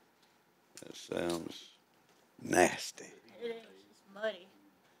 that sounds nasty. It is. It's muddy.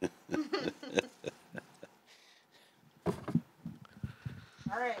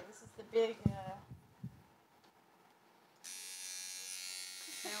 All right, this is the big.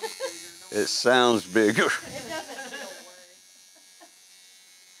 It sounds bigger. It doesn't. Don't worry.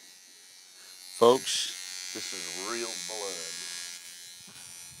 Folks, this is real blood.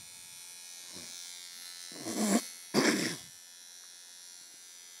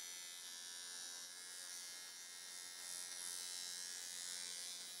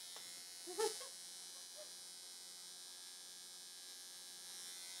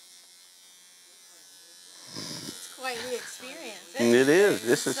 It's quite the experience. It is.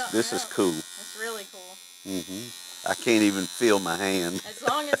 This Something is else. cool. It's really cool. I can't even feel my hand. As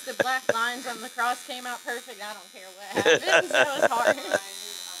long as the black lines on the cross came out perfect, I don't care what happens. That was hard.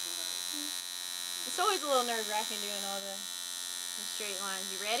 It's always a little nerve-wracking doing all the straight lines.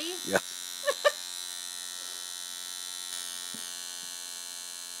 You ready? Yeah.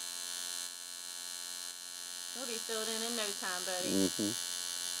 You'll be filled in no time, buddy. Mm-hmm.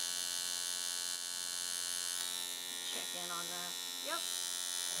 Check in on that. Yep.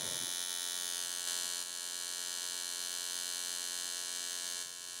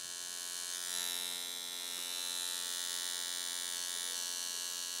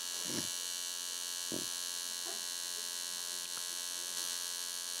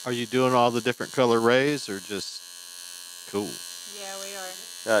 Are you doing all the different color rays or just cool? Yeah, we are.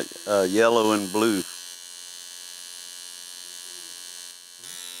 Got yellow and blue.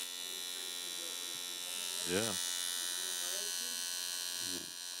 Yeah.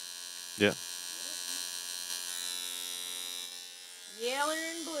 Yeah. Yeller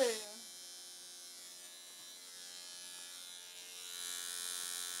and blue.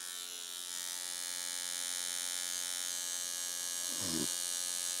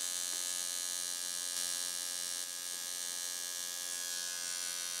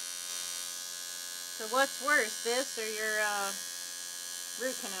 So what's worse, this or your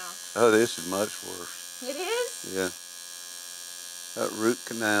root canal? Oh, this is much worse. It is? Yeah. That root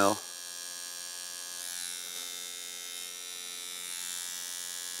canal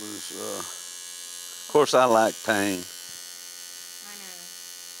was, of course, I like pain. I know.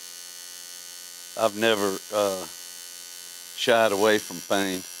 I've never shied away from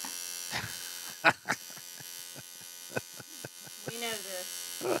pain. We know this.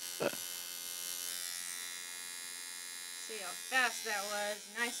 See how fast that was.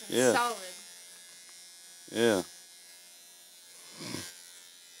 Nice and Yeah. solid. Yeah.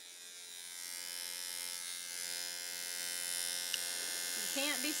 You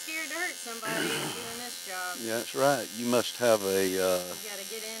can't be scared to hurt somebody doing this job. Yeah, that's right. You must have a You gotta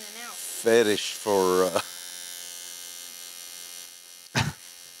get in and out. fetish for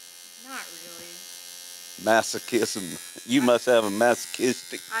Not really. masochism. You must have a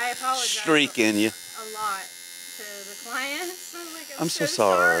masochistic I apologize streak in you. a lot to the clients. I'm like, I'm so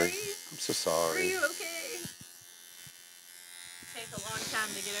sorry. I'm so Are sorry. you okay? Take a long time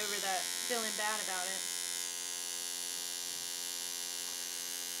to get over that feeling bad about it.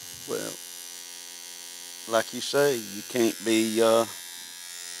 Well, like you say, you can't be Can't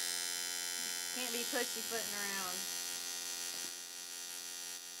be pussyfooting around.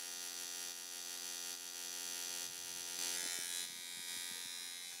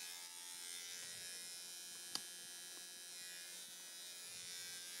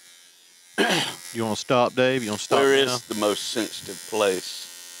 You want to stop, Dave? You want to stop where now? is the most sensitive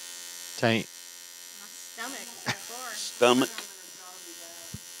place? Taint. My stomach so far. Stomach?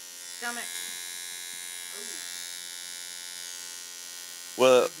 Stomach.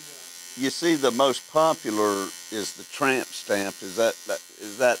 Well, you see, the most popular is the tramp stamp. Is that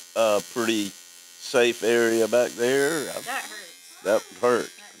a pretty safe area back there? That hurts. That would hurt.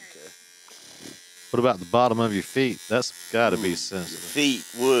 That hurts. Okay. What about the bottom of your feet? That's got to be Your sensitive. feet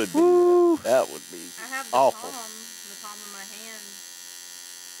would be. That would be I have the awful. palm of my hand.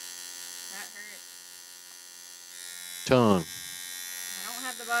 That hurts. Tongue. I don't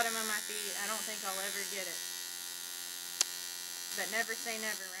have the bottom of my feet. I don't think I'll ever get it. But never say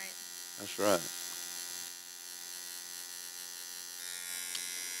never, right? That's right.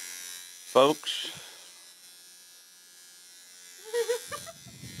 Folks,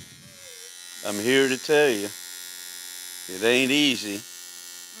 I'm here to tell you, it ain't easy,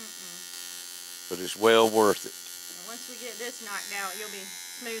 but it's well worth it. And once we get this knocked out, you'll be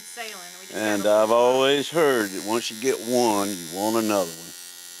smooth sailing. We just And gotta I've always heard that once you get one, you want another one.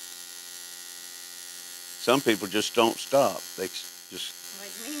 Some people just don't stop. They just,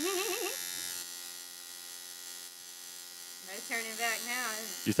 like me. No turning back now.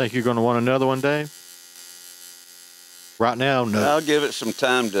 You think you're going to want another one, Dave? Right now, no. I'll give it some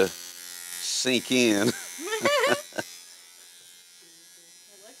time to sink in. It looks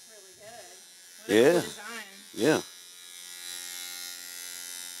really good. What a Yeah. cool design. Yeah.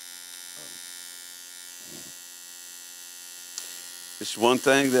 It's one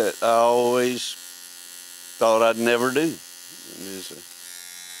thing that I always thought I'd never do.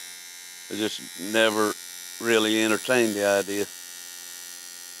 I just never really entertained the idea. Of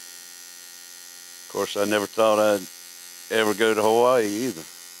course, I never thought I'd ever go to Hawaii either.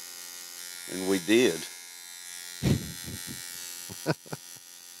 And we did.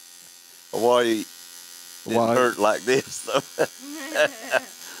 Hawaii didn't hurt like this, though.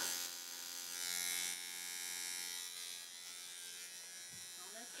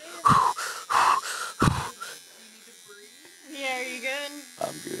 Yeah, are you good?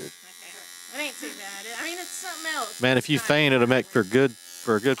 I'm good. Okay. It ain't too bad. I mean, it's something else. Man, if you It's not- faint, it'll make for a good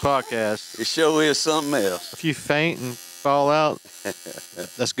podcast. It sure is something else. If you faint and fall out,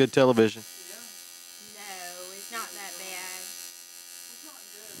 that's good television. No, it's not that bad.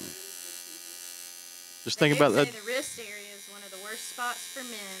 Just They think did about say that. the wrist area is one of the worst spots for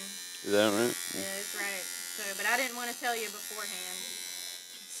men. Is that right? Yeah, that's right. So, but I didn't want to tell you beforehand.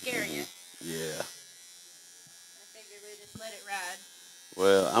 Scare you. Yeah. I figured we'd just let it ride.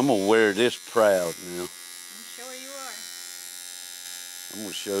 Well, I'm going to wear this proud now. I'm sure you are. I'm going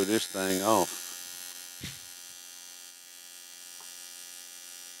to show this thing off.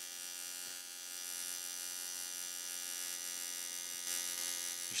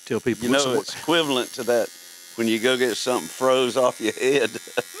 tell people. You know, listen, it's equivalent to that when you go get something froze off your head.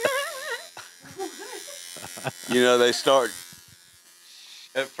 You know, they start,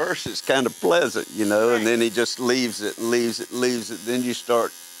 at first it's kind of pleasant, you know, and then he just leaves it and leaves it, leaves it. Then you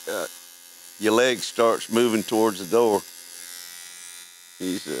start, your leg starts moving towards the door.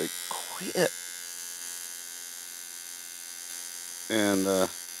 He's like, quit. And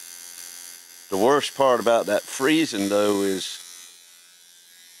the worst part about that freezing, though, is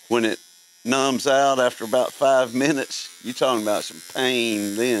when it numbs out after about 5 minutes, you're talking about some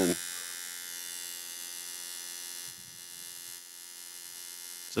pain then.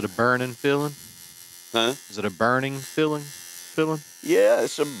 Is it a burning feeling? Huh? Is it a burning feeling? Yeah,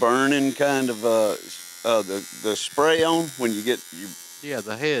 it's a burning kind of, the spray on when you get Yeah,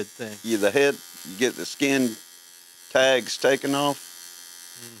 the head thing. you get the skin tags taken off.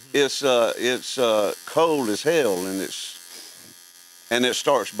 It's cold as hell, and it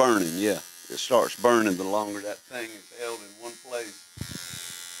starts burning. Yeah, it starts burning the longer that thing is held in one place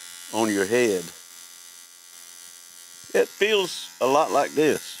on your head. It feels a lot like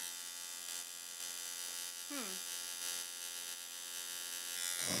this.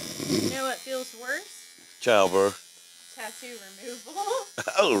 You know what feels worse? Childbirth. Tattoo removal.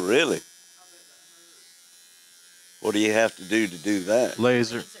 Oh, really? What do you have to do that?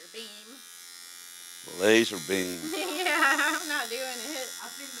 Laser. beam. Laser beam. Yeah, I'm not doing it.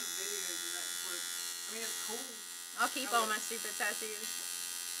 I've seen the videos and that's what, I mean, it's cool. I'll keep all my stupid tattoos.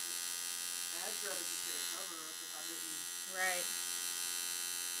 I'd rather just get a cover up if I didn't Right.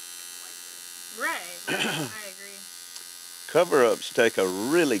 like this. Right. I agree. Cover-ups take a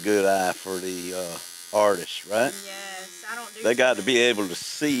really good eye for the artists, right? Yes, I don't do. They got to too be many. able to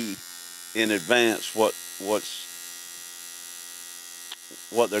see in advance what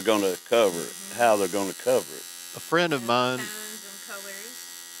they're going to cover, how they're going to cover it. A friend of mine. Tones and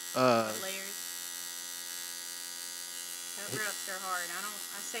colors, layers. Cover-ups are hard.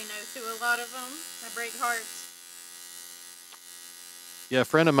 I say no to a lot of them. I break hearts. Yeah, a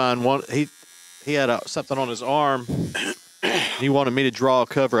friend of mine. He had something on his arm. He wanted me to draw a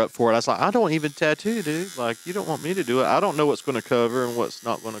cover up for it. I was like, I don't even tattoo, dude. Like, you don't want me to do it. I don't know what's going to cover and what's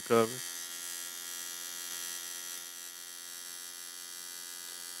not going to cover.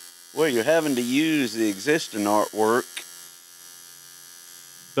 Well, you're having to use the existing artwork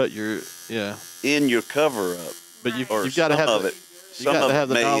But in your cover-up. But Right. Or you've got to have some of the, it. you Some got of to have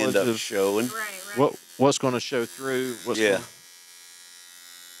it the may knowledge end up of showing. Right. what's going to show through. Yeah.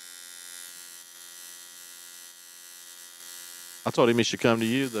 I told him he should come to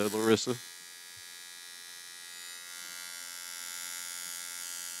you, though, Larissa.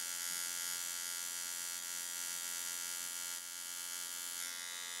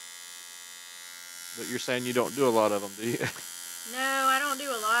 But you're saying you don't do a lot of them, do you? No, I don't do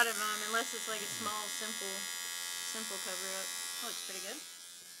a lot of them unless it's like a small, simple cover-up. Looks pretty good.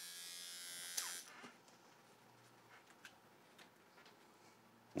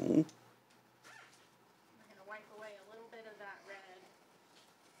 Mhm. We're gonna wipe away a little bit of that red.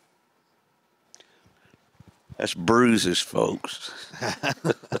 That's bruises, folks. But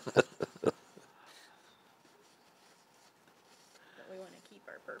we want to keep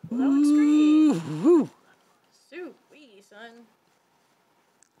our purple. That looks great. Sweet, son.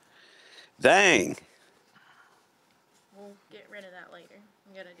 Dang. We'll get rid of that later.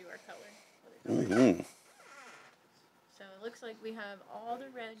 We gotta do our color. Hmm. So it looks like we have all the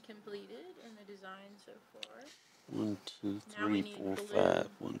red completed in the design so far. 1, 2, Now we 3, need 4, blue. 5.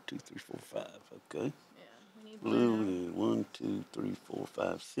 1, 2, 3, 4, 5. Okay. Yeah, we need blue. Blue. 1, 2, 3, 4,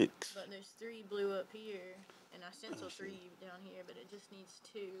 5, 6. But there's 3 blue up here, and I stenciled 3 down here, but it just needs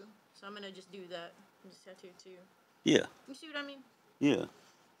 2. So I'm gonna just do that. Just tattoo 2. Yeah. You see what I mean? Yeah.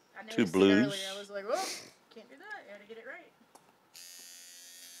 I 2 noticed it blues. earlier. I was like, well, can't do that. I gotta get it right.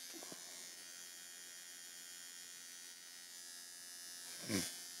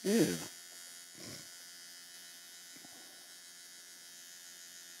 Yeah.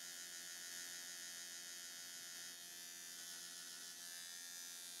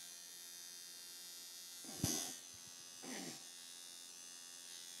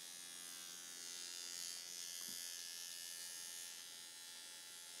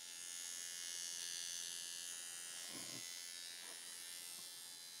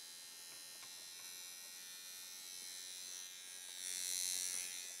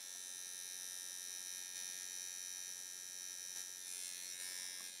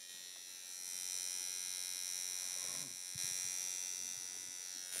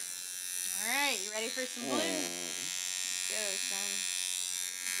 All right, you ready for some blue? Let's go, son.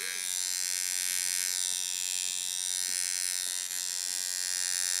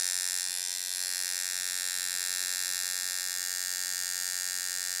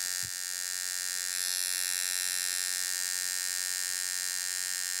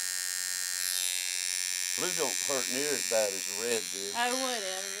 Blue don't hurt near as bad as the red did. Oh,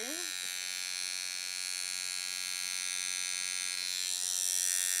 whatever.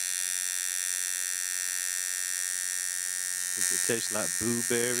 Does it taste like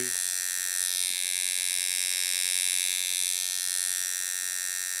blueberries?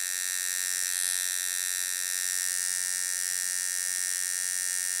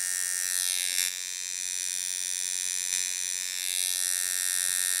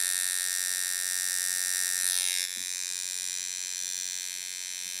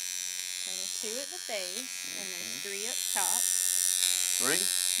 So there's 2 at the base, and there's 3 up top. 3?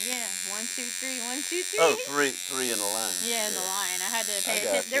 Yeah, 1, 2, 3, 1, 2, 3. Oh, three in a line. Yeah, in the line. I had to I pay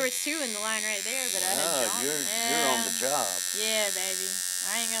got attention. you. There was 2 in the line right there, but I had Oh, jumped. you're on the job. Yeah, baby.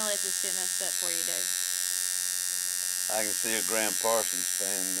 I ain't gonna let this get messed up for you, Dave. I can see a Graham Parsons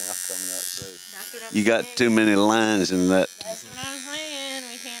fan now coming up. So That's what I'm you got saying. too many lines in that. That's what I'm saying.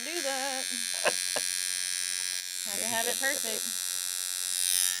 We can't do that. Had to have it perfect.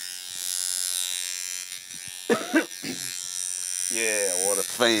 Yeah, what a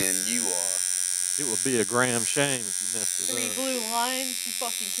fan you are. It would be a Graham shame if you messed it 3 up. blue lines. You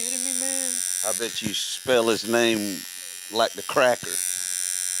fucking kidding me, man? I bet you spell his name like the cracker.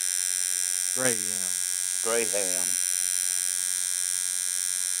 Graham. Graham.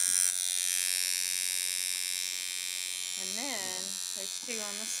 And then there's 2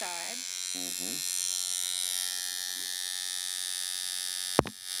 on the side.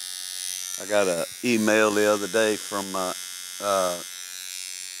 I got an email the other day from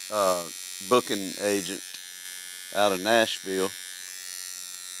booking agent out of Nashville,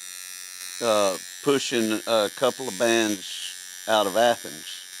 pushing a couple of bands out of Athens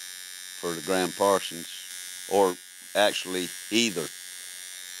for the Graham Parsons, or actually either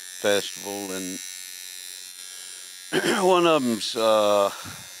festival, and one of them's the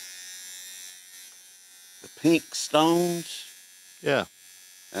Pink Stones, Yeah.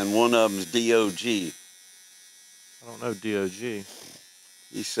 and one of them's DOG. I don't know DOG.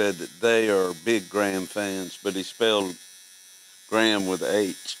 He said that they are big Graham fans, but he spelled Graham with an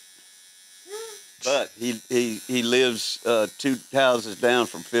H. But he lives 2 houses down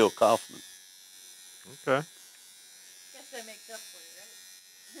from Phil Kaufman. Okay. Guess that makes up for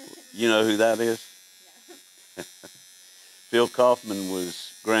it, right? You know who that is? No. Phil Kaufman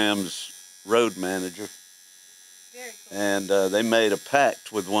was Graham's road manager, Very cool. and they made a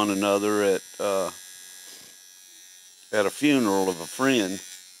pact with one another at a funeral of a friend.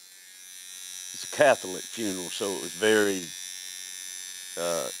 It's a Catholic funeral, so it was very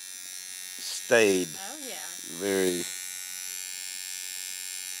staid, Oh, yeah. very. Looks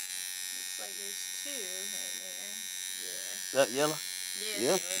like there's 2 right there. Yeah. That yellow?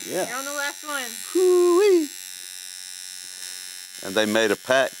 Yeah. Yeah. You're on the last one. Hoo-wee. And they made a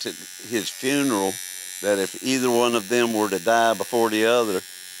pact at his funeral that if either one of them were to die before the other,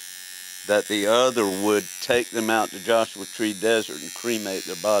 that the other would take them out to Joshua Tree Desert and cremate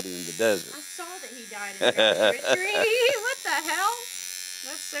their body in the desert. I saw that he died in Joshua Tree. What the hell?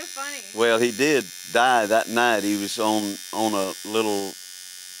 That's so funny. Well, he did die that night. He was on a little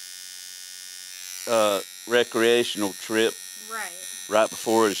recreational trip right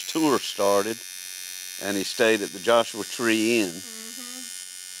before his tour started, and he stayed at the Joshua Tree Inn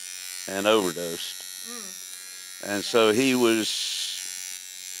and overdosed. And so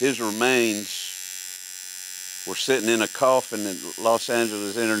his remains were sitting in a coffin at Los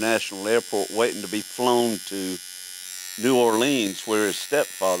Angeles International Airport waiting to be flown to New Orleans, where his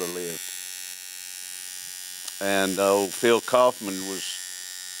stepfather lived. And old Phil Kaufman was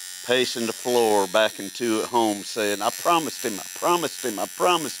pacing the floor back and to at home saying, I promised him, I promised him, I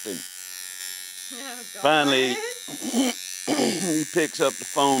promised him. Oh, God. Finally, he picks up the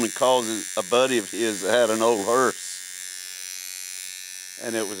phone and calls a buddy of his that had an old hearse.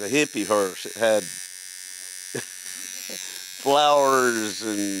 And it was a hippie hearse. It had flowers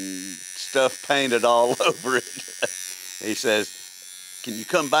and stuff painted all over it. He says, can you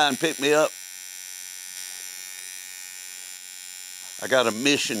come by and pick me up? I got a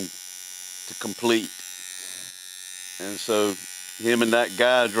mission to complete. And so him and that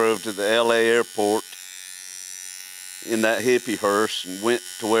guy drove to the LA airport in that hippie hearse and went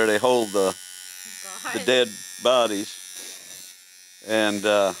to where they hold the dead bodies, and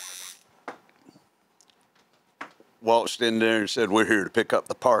waltzed in there and said, we're here to pick up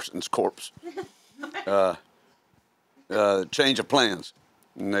the Parsons corpse. Change of plans.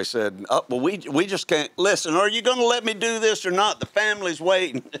 And they said, oh, well, we just can't. Listen, are you going to let me do this or not? The family's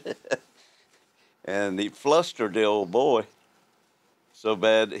waiting. And he flustered the old boy so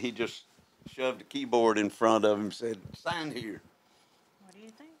bad that he just shoved a keyboard in front of him and said, sign here. What do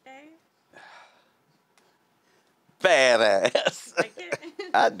you think, Dave? badass. Like it?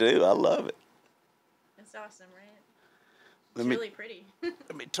 I do. I love it. It's awesome, right? Let It's me really pretty.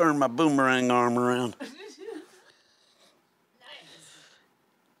 let me turn my boomerang arm around. Nice.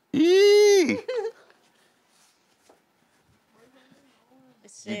 Yee!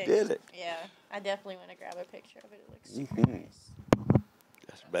 It's You sick. did it. Yeah, I definitely want to grab a picture of it. It looks super Mhm. nice.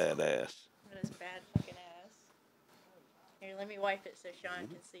 That's badass. That is bad fucking ass. Here, let me wipe it so Sean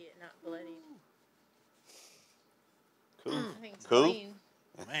can see it not bloody. Cool. I think it's Cool. clean.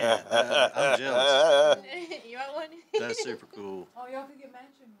 Man, I'm jealous. You want one? That's super cool. Oh, y'all could get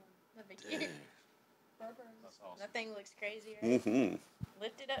matching one. That'd be cute. That's awesome. That thing looks crazy, right? Mm-hmm.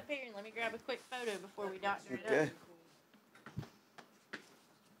 Lift it up here and let me grab a quick photo before we doctor it Okay. up.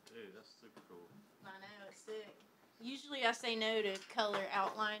 Dude, that's super cool. I know, it's sick. Usually I say no to color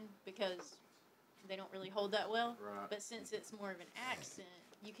outline because they don't really hold that well. Right. But since it's more of an accent,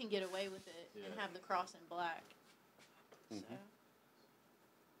 you can get away with it and Yeah. have the cross in black. So.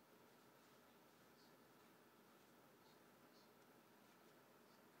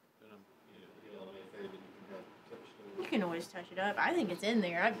 You can always touch it up. I think it's in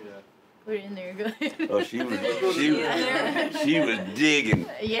there. I put it in there good. Oh, she was digging.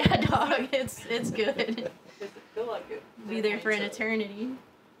 Yeah, dog. It's good. Does it feel like it? Be there for an eternity.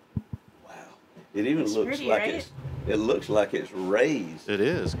 Wow. It even It's looks pretty, like right? it looks like it's raised. It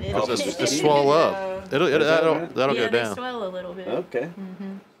is. It Because is. it's swell up. That'll Yeah, go they down. swell a little bit. Okay.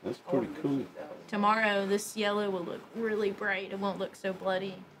 hmm That's pretty cool. Tomorrow, this yellow will look really bright. It won't look so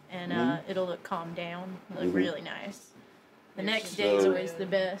bloody, and it'll look calmed down. Look really nice. The next day is So, always the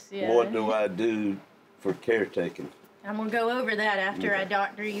best. Yeah. What do I do for caretaking? I'm gonna go over that after I Okay.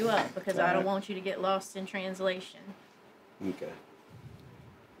 doctor you up because I don't Alright. want you to get lost in translation. Okay.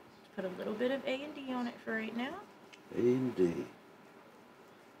 Put a little bit of A&D on it for right now. Indeed.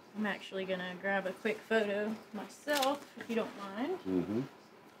 I'm actually gonna grab a quick photo myself, if you don't mind. Mm-hmm.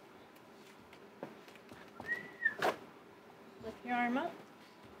 Lift your arm up.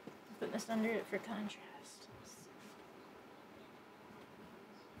 Put this under it for contrast.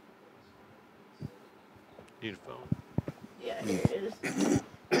 Need a phone. Yeah, here it is.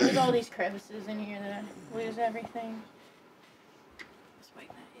 There's all these crevices in here that I lose everything. Just wipe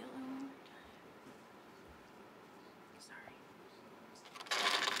that yellow one more time. Sorry.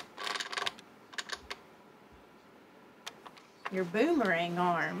 Your boomerang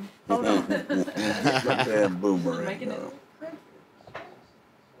arm. Hold on. That boomerang. Making it No.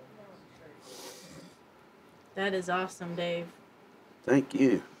 That is awesome, Dave. Thank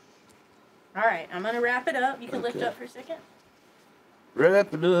you. All right, I'm gonna wrap it up. You can lift Okay. up for a second.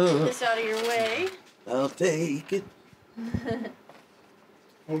 Wrap it Get up. this out of your way. I'll take it.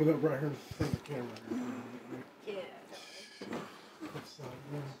 Hold it up right here in front of the camera. Yeah. That's,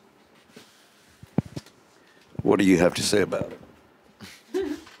 What do you have to say about it?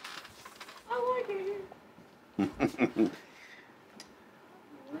 I like it.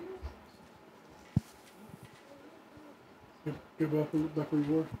 Go back where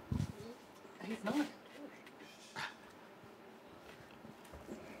you were. He's not.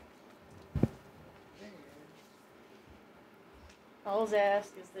 All I ask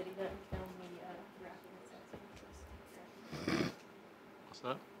is that he doesn't film me wrapping his tattoo. What's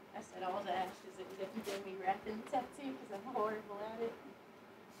that? I said all I ask is that he doesn't film me wrapping the tattoo because I'm horrible at it.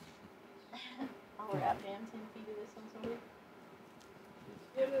 I'll wrap damn 10 feet of this on somebody.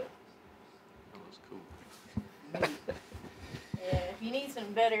 That looks cool. Yeah, if you need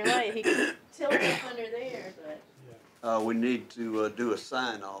some better light, he can tilt it under there, but We need to do a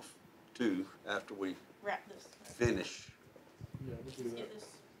sign off too after we wrap this. finish Yeah, we'll do Let's that. get this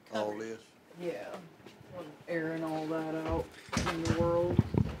all covered. this. Yeah. With airing all that out in the world.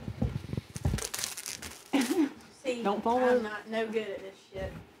 See, Don't fall I'm in. not no good at this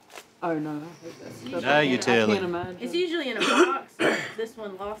shit. Oh no, I hate that stuff. Now you I tell can't him. imagine. It's usually in a box. This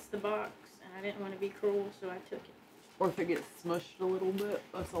one lost the box, and I didn't want to be cruel, so I took it. Or if it gets smushed a little bit,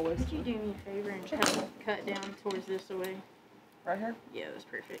 that's always Would you fun. do me a favor and cut down towards this away? Right here? Yeah, that's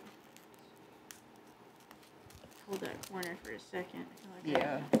perfect. Hold that corner for a second. I feel like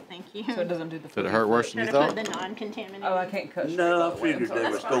Yeah. Thank you. So it doesn't do the. Did it hurt worse than Try you to put thought? the non-contaminated. Oh, I can't cut straight No, I that way. I'm figured sorry.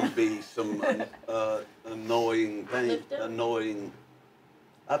 there was going to be some annoying pain. Lift up. Annoying.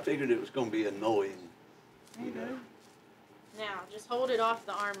 I figured it was going to be annoying. You know. Now, just hold it off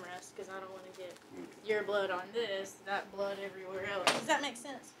the armrest because I don't want to get your blood on this, that blood everywhere else. Does that make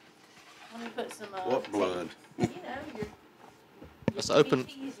sense? Let me put some. What blood? You know, your That's open.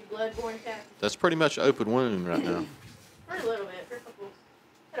 PTs, your bloodborne pathogens. That's pretty much an open wound right now. For a little bit, for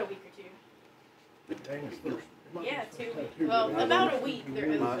about a week or two. Dang, it's first. It might be Yeah, the first 2 weeks. tattoo Well, that I about a don't week do they're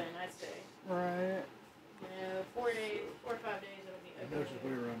that. open, I'd say. Right. 4 to diagnosis we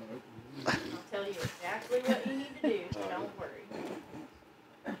were on the open. I'll tell you exactly what you need to do, so don't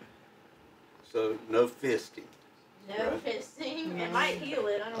worry. So no fisting. No Right. fisting. It might heal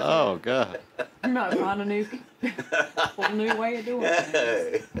it. I don't Oh know. God. You might find a new way of doing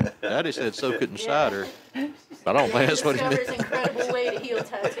things. Daddy said soak it in Yeah. cider. I don't think that's what he Discovers meant. incredible way to heal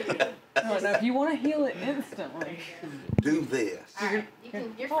tattoo. I don't know if you want to heal it instantly. Do this. Alright,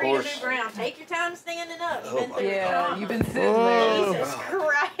 you're free to move around. Take your time standing up. You've been through Yeah, trauma. you've been sitting Whoa. there. Jesus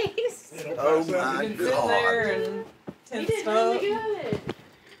Christ. Oh my You've been sitting there God. and You tensed did up. really good.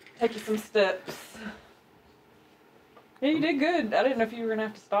 Taking some steps. Yeah, you did good. I didn't know if you were gonna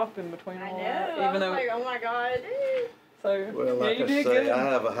have to stop in between I all know. that, I even was though. like, oh my God. So Well, yeah, like you I did say, good. I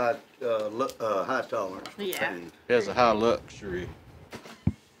have a high tolerance for Yeah. pain. He has a high luxury.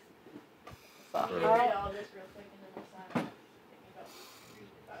 I'll read all this real quick and then we'll sign it. Take me about 3 to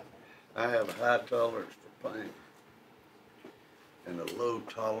 5 minutes. I have a high tolerance for pain and a low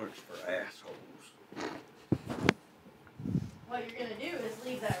tolerance for assholes. What you're going to do is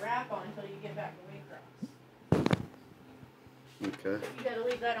leave that wrap on until you get back to Waycross. Okay. You got to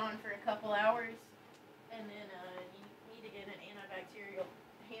leave that on for a couple hours, and then you need to get an antibacterial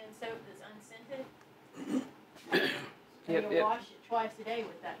hand soap that's unscented. And you'll wash it twice a day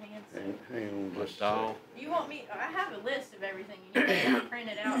with that hand soap. Hang on just a Doll. Do you want me? I have a list of everything you need to print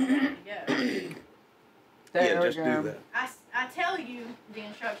it out and ready to go. There Yeah, we just go. do that. I tell you the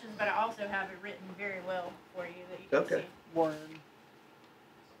instructions, but I also have it written very well for you that you can Okay. see. Word.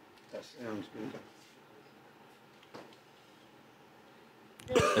 That sounds good.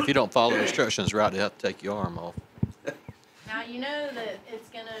 If you don't follow the instructions right, they have to take your arm off. Now you know that it's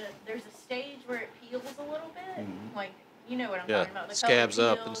gonna. There's a stage where it peels a little bit, like you know what I'm Yeah, talking about. The scabs color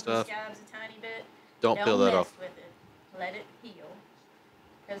up and peels, stuff. The scabs a tiny bit. Don't peel that mess off. with it. Let it peel.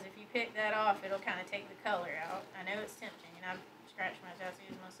 Because if you pick that off, it'll kind of take the color out. I know it's tempting, and I've scratched my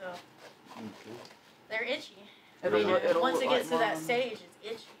tattoos myself. They're itchy. It'll Once look it gets like to that mine. stage, it's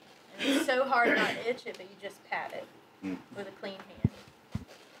itchy. And it's so hard not to itch it, but you just pat it with a clean hand.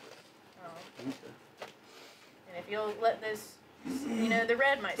 And if you'll let those, the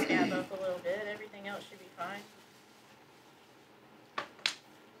red might scab up a little bit. Everything else should be fine.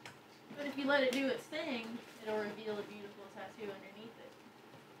 But if you let it do its thing, it'll reveal a beautiful tattoo underneath it.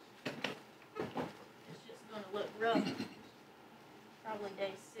 It's just going to look rough. Probably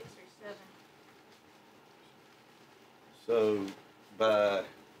day 6 or 7. So by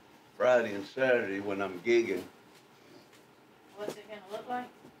Friday and Saturday when I'm gigging, What's it going to look like?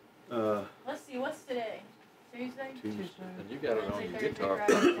 Let's see, what's today? Tuesday? And you got it on Wednesday, your Thursday, guitar.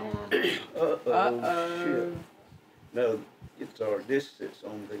 Friday, uh-oh, shit. No, guitar, this sits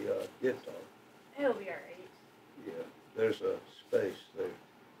on the guitar. It'll be alright. Yeah, there's a space there.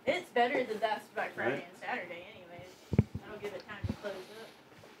 It's better that that's by Friday Right. and Saturday anyways. That'll give it time to close up.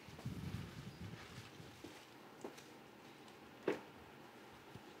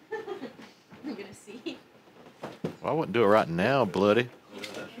 I'm gonna see. Well, I wouldn't do it right now, Bloody. It's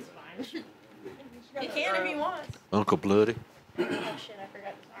fine. You can if you want. Uncle Bloody. Oh shit, I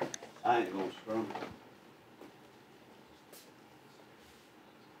forgot this arm rest. I ain't gonna strum it.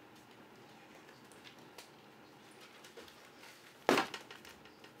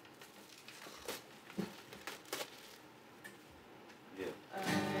 Yeah,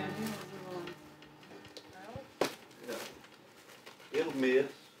 yeah. It'll miss.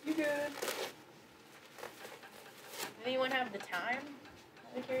 You good? Anyone have the time?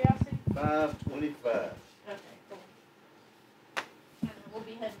 Out of curiosity? 5:25. Okay, cool. We'll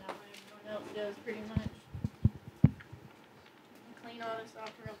be heading out when everyone else does, pretty much. Clean all this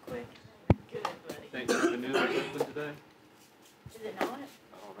off real quick. Good, buddy. Think the news open today? Is it not? I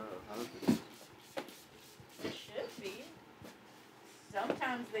don't know. I hope it is. It should be.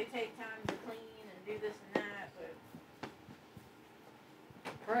 Sometimes they take time to clean and do this and that, but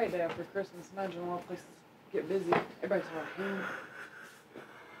Friday after Christmas, imagine a lot of places get busy. Everybody's working.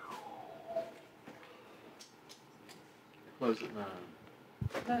 Close at 9.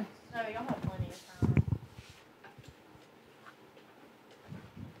 Nice. no, y'all have plenty of time.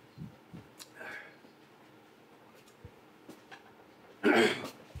 I don't know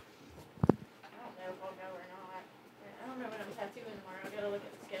if I'll go or not. I don't know what I'm tattooing tomorrow. I gotta look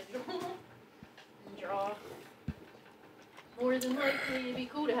at the schedule and draw. More than likely, it'd be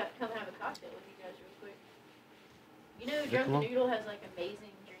cool to come have a cocktail with you guys real quick. You know, Drunken Noodle has like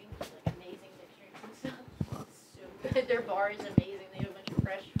amazing drinks, like amazing mixed drinks and stuff. It's so good. Their bar is amazing. They have a bunch of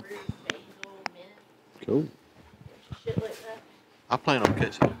fresh fruit, basil, mint, Cool. shit like that. I plan on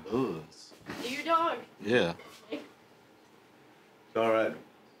catching a buzz. Do your dog. Yeah. It's all right.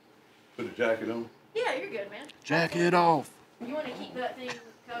 Put a jacket on. Yeah, you're good, man. Jacket off. You want to keep that thing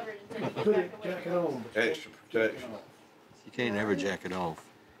covered until you Put get it, back away. jack it on. Extra protection. You can't ever jack it off.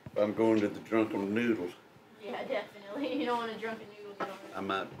 If I'm going to the Drunken Noodles, Yeah, definitely. You don't want a drunken noodle get on it. I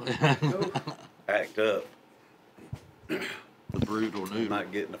might act up. The brutal I noodle.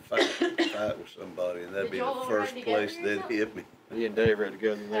 might get in a fight with somebody, and that'd Did be y'all the all first ride place together or they'd something? hit me. Me and Dave ride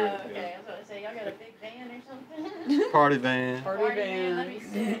together. Oh, okay. I was about to say, y'all got a big van or something? Party van. Party van. That'd be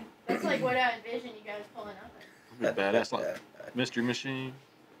sick. That's like what I envision you guys pulling up in. Badass, like Mystery Machine.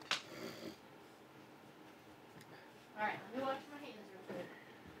 All right, let me wash my hands real quick.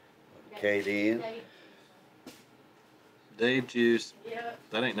 We got Katie in. Dave. Dave juice. Yep.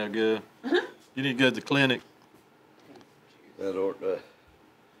 That ain't no good. You need to go to the clinic. That ought to.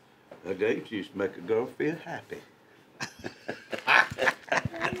 A date used to make a girl feel happy.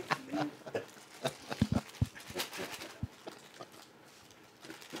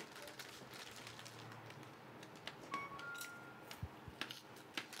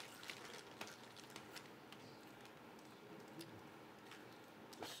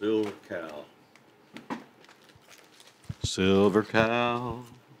 The Silver Cow. Silver cow.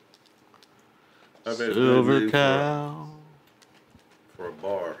 I bet it's Silver named cow. For a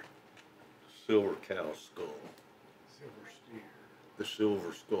bar. Silver Cow Skull. Silver steer. The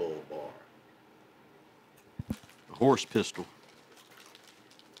Silver Skull Bar. A horse pistol.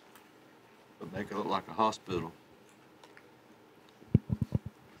 But make it look like a hospital.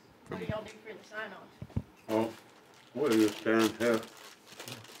 What do y'all do for the sign off? Oh, what is this down here?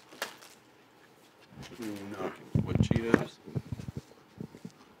 No. What Cheetos?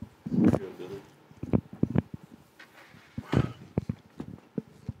 Good, Billy.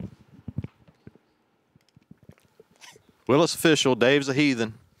 Well, it's official. Dave's a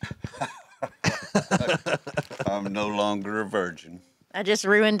heathen. I'm no longer a virgin. I just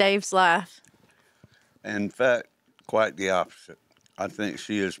ruined Dave's life. In fact, quite the opposite. I think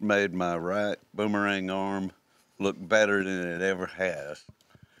she has made my right boomerang arm look better than it ever has.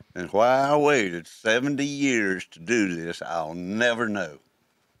 And why I waited 70 years to do this, I'll never know.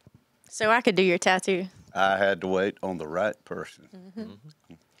 So I could do your tattoo. I had to wait on the right person.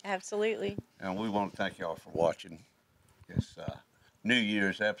 Absolutely. And we want to thank y'all for watching this New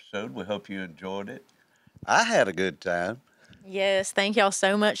Year's episode. We hope you enjoyed it. I had a good time. Yes, thank y'all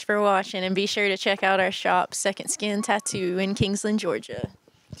so much for watching, and be sure to check out our shop, Second Skin Tattoo in Kingsland, Georgia.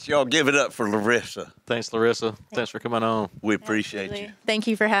 So y'all give it up for Larissa. Thanks, Larissa. Thanks for coming on. We appreciate Absolutely. you. Thank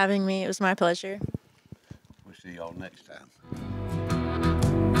you for having me. It was my pleasure. We'll see y'all next time.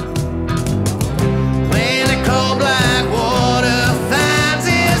 When the cold black water finds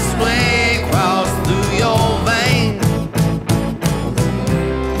its way across through your veins,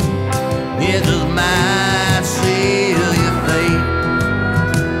 it just might seal your fate.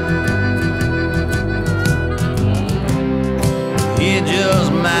 It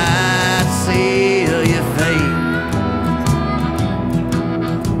just might seal your fate.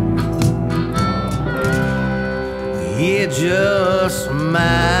 It just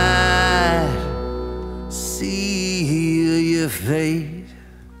might seal your fate.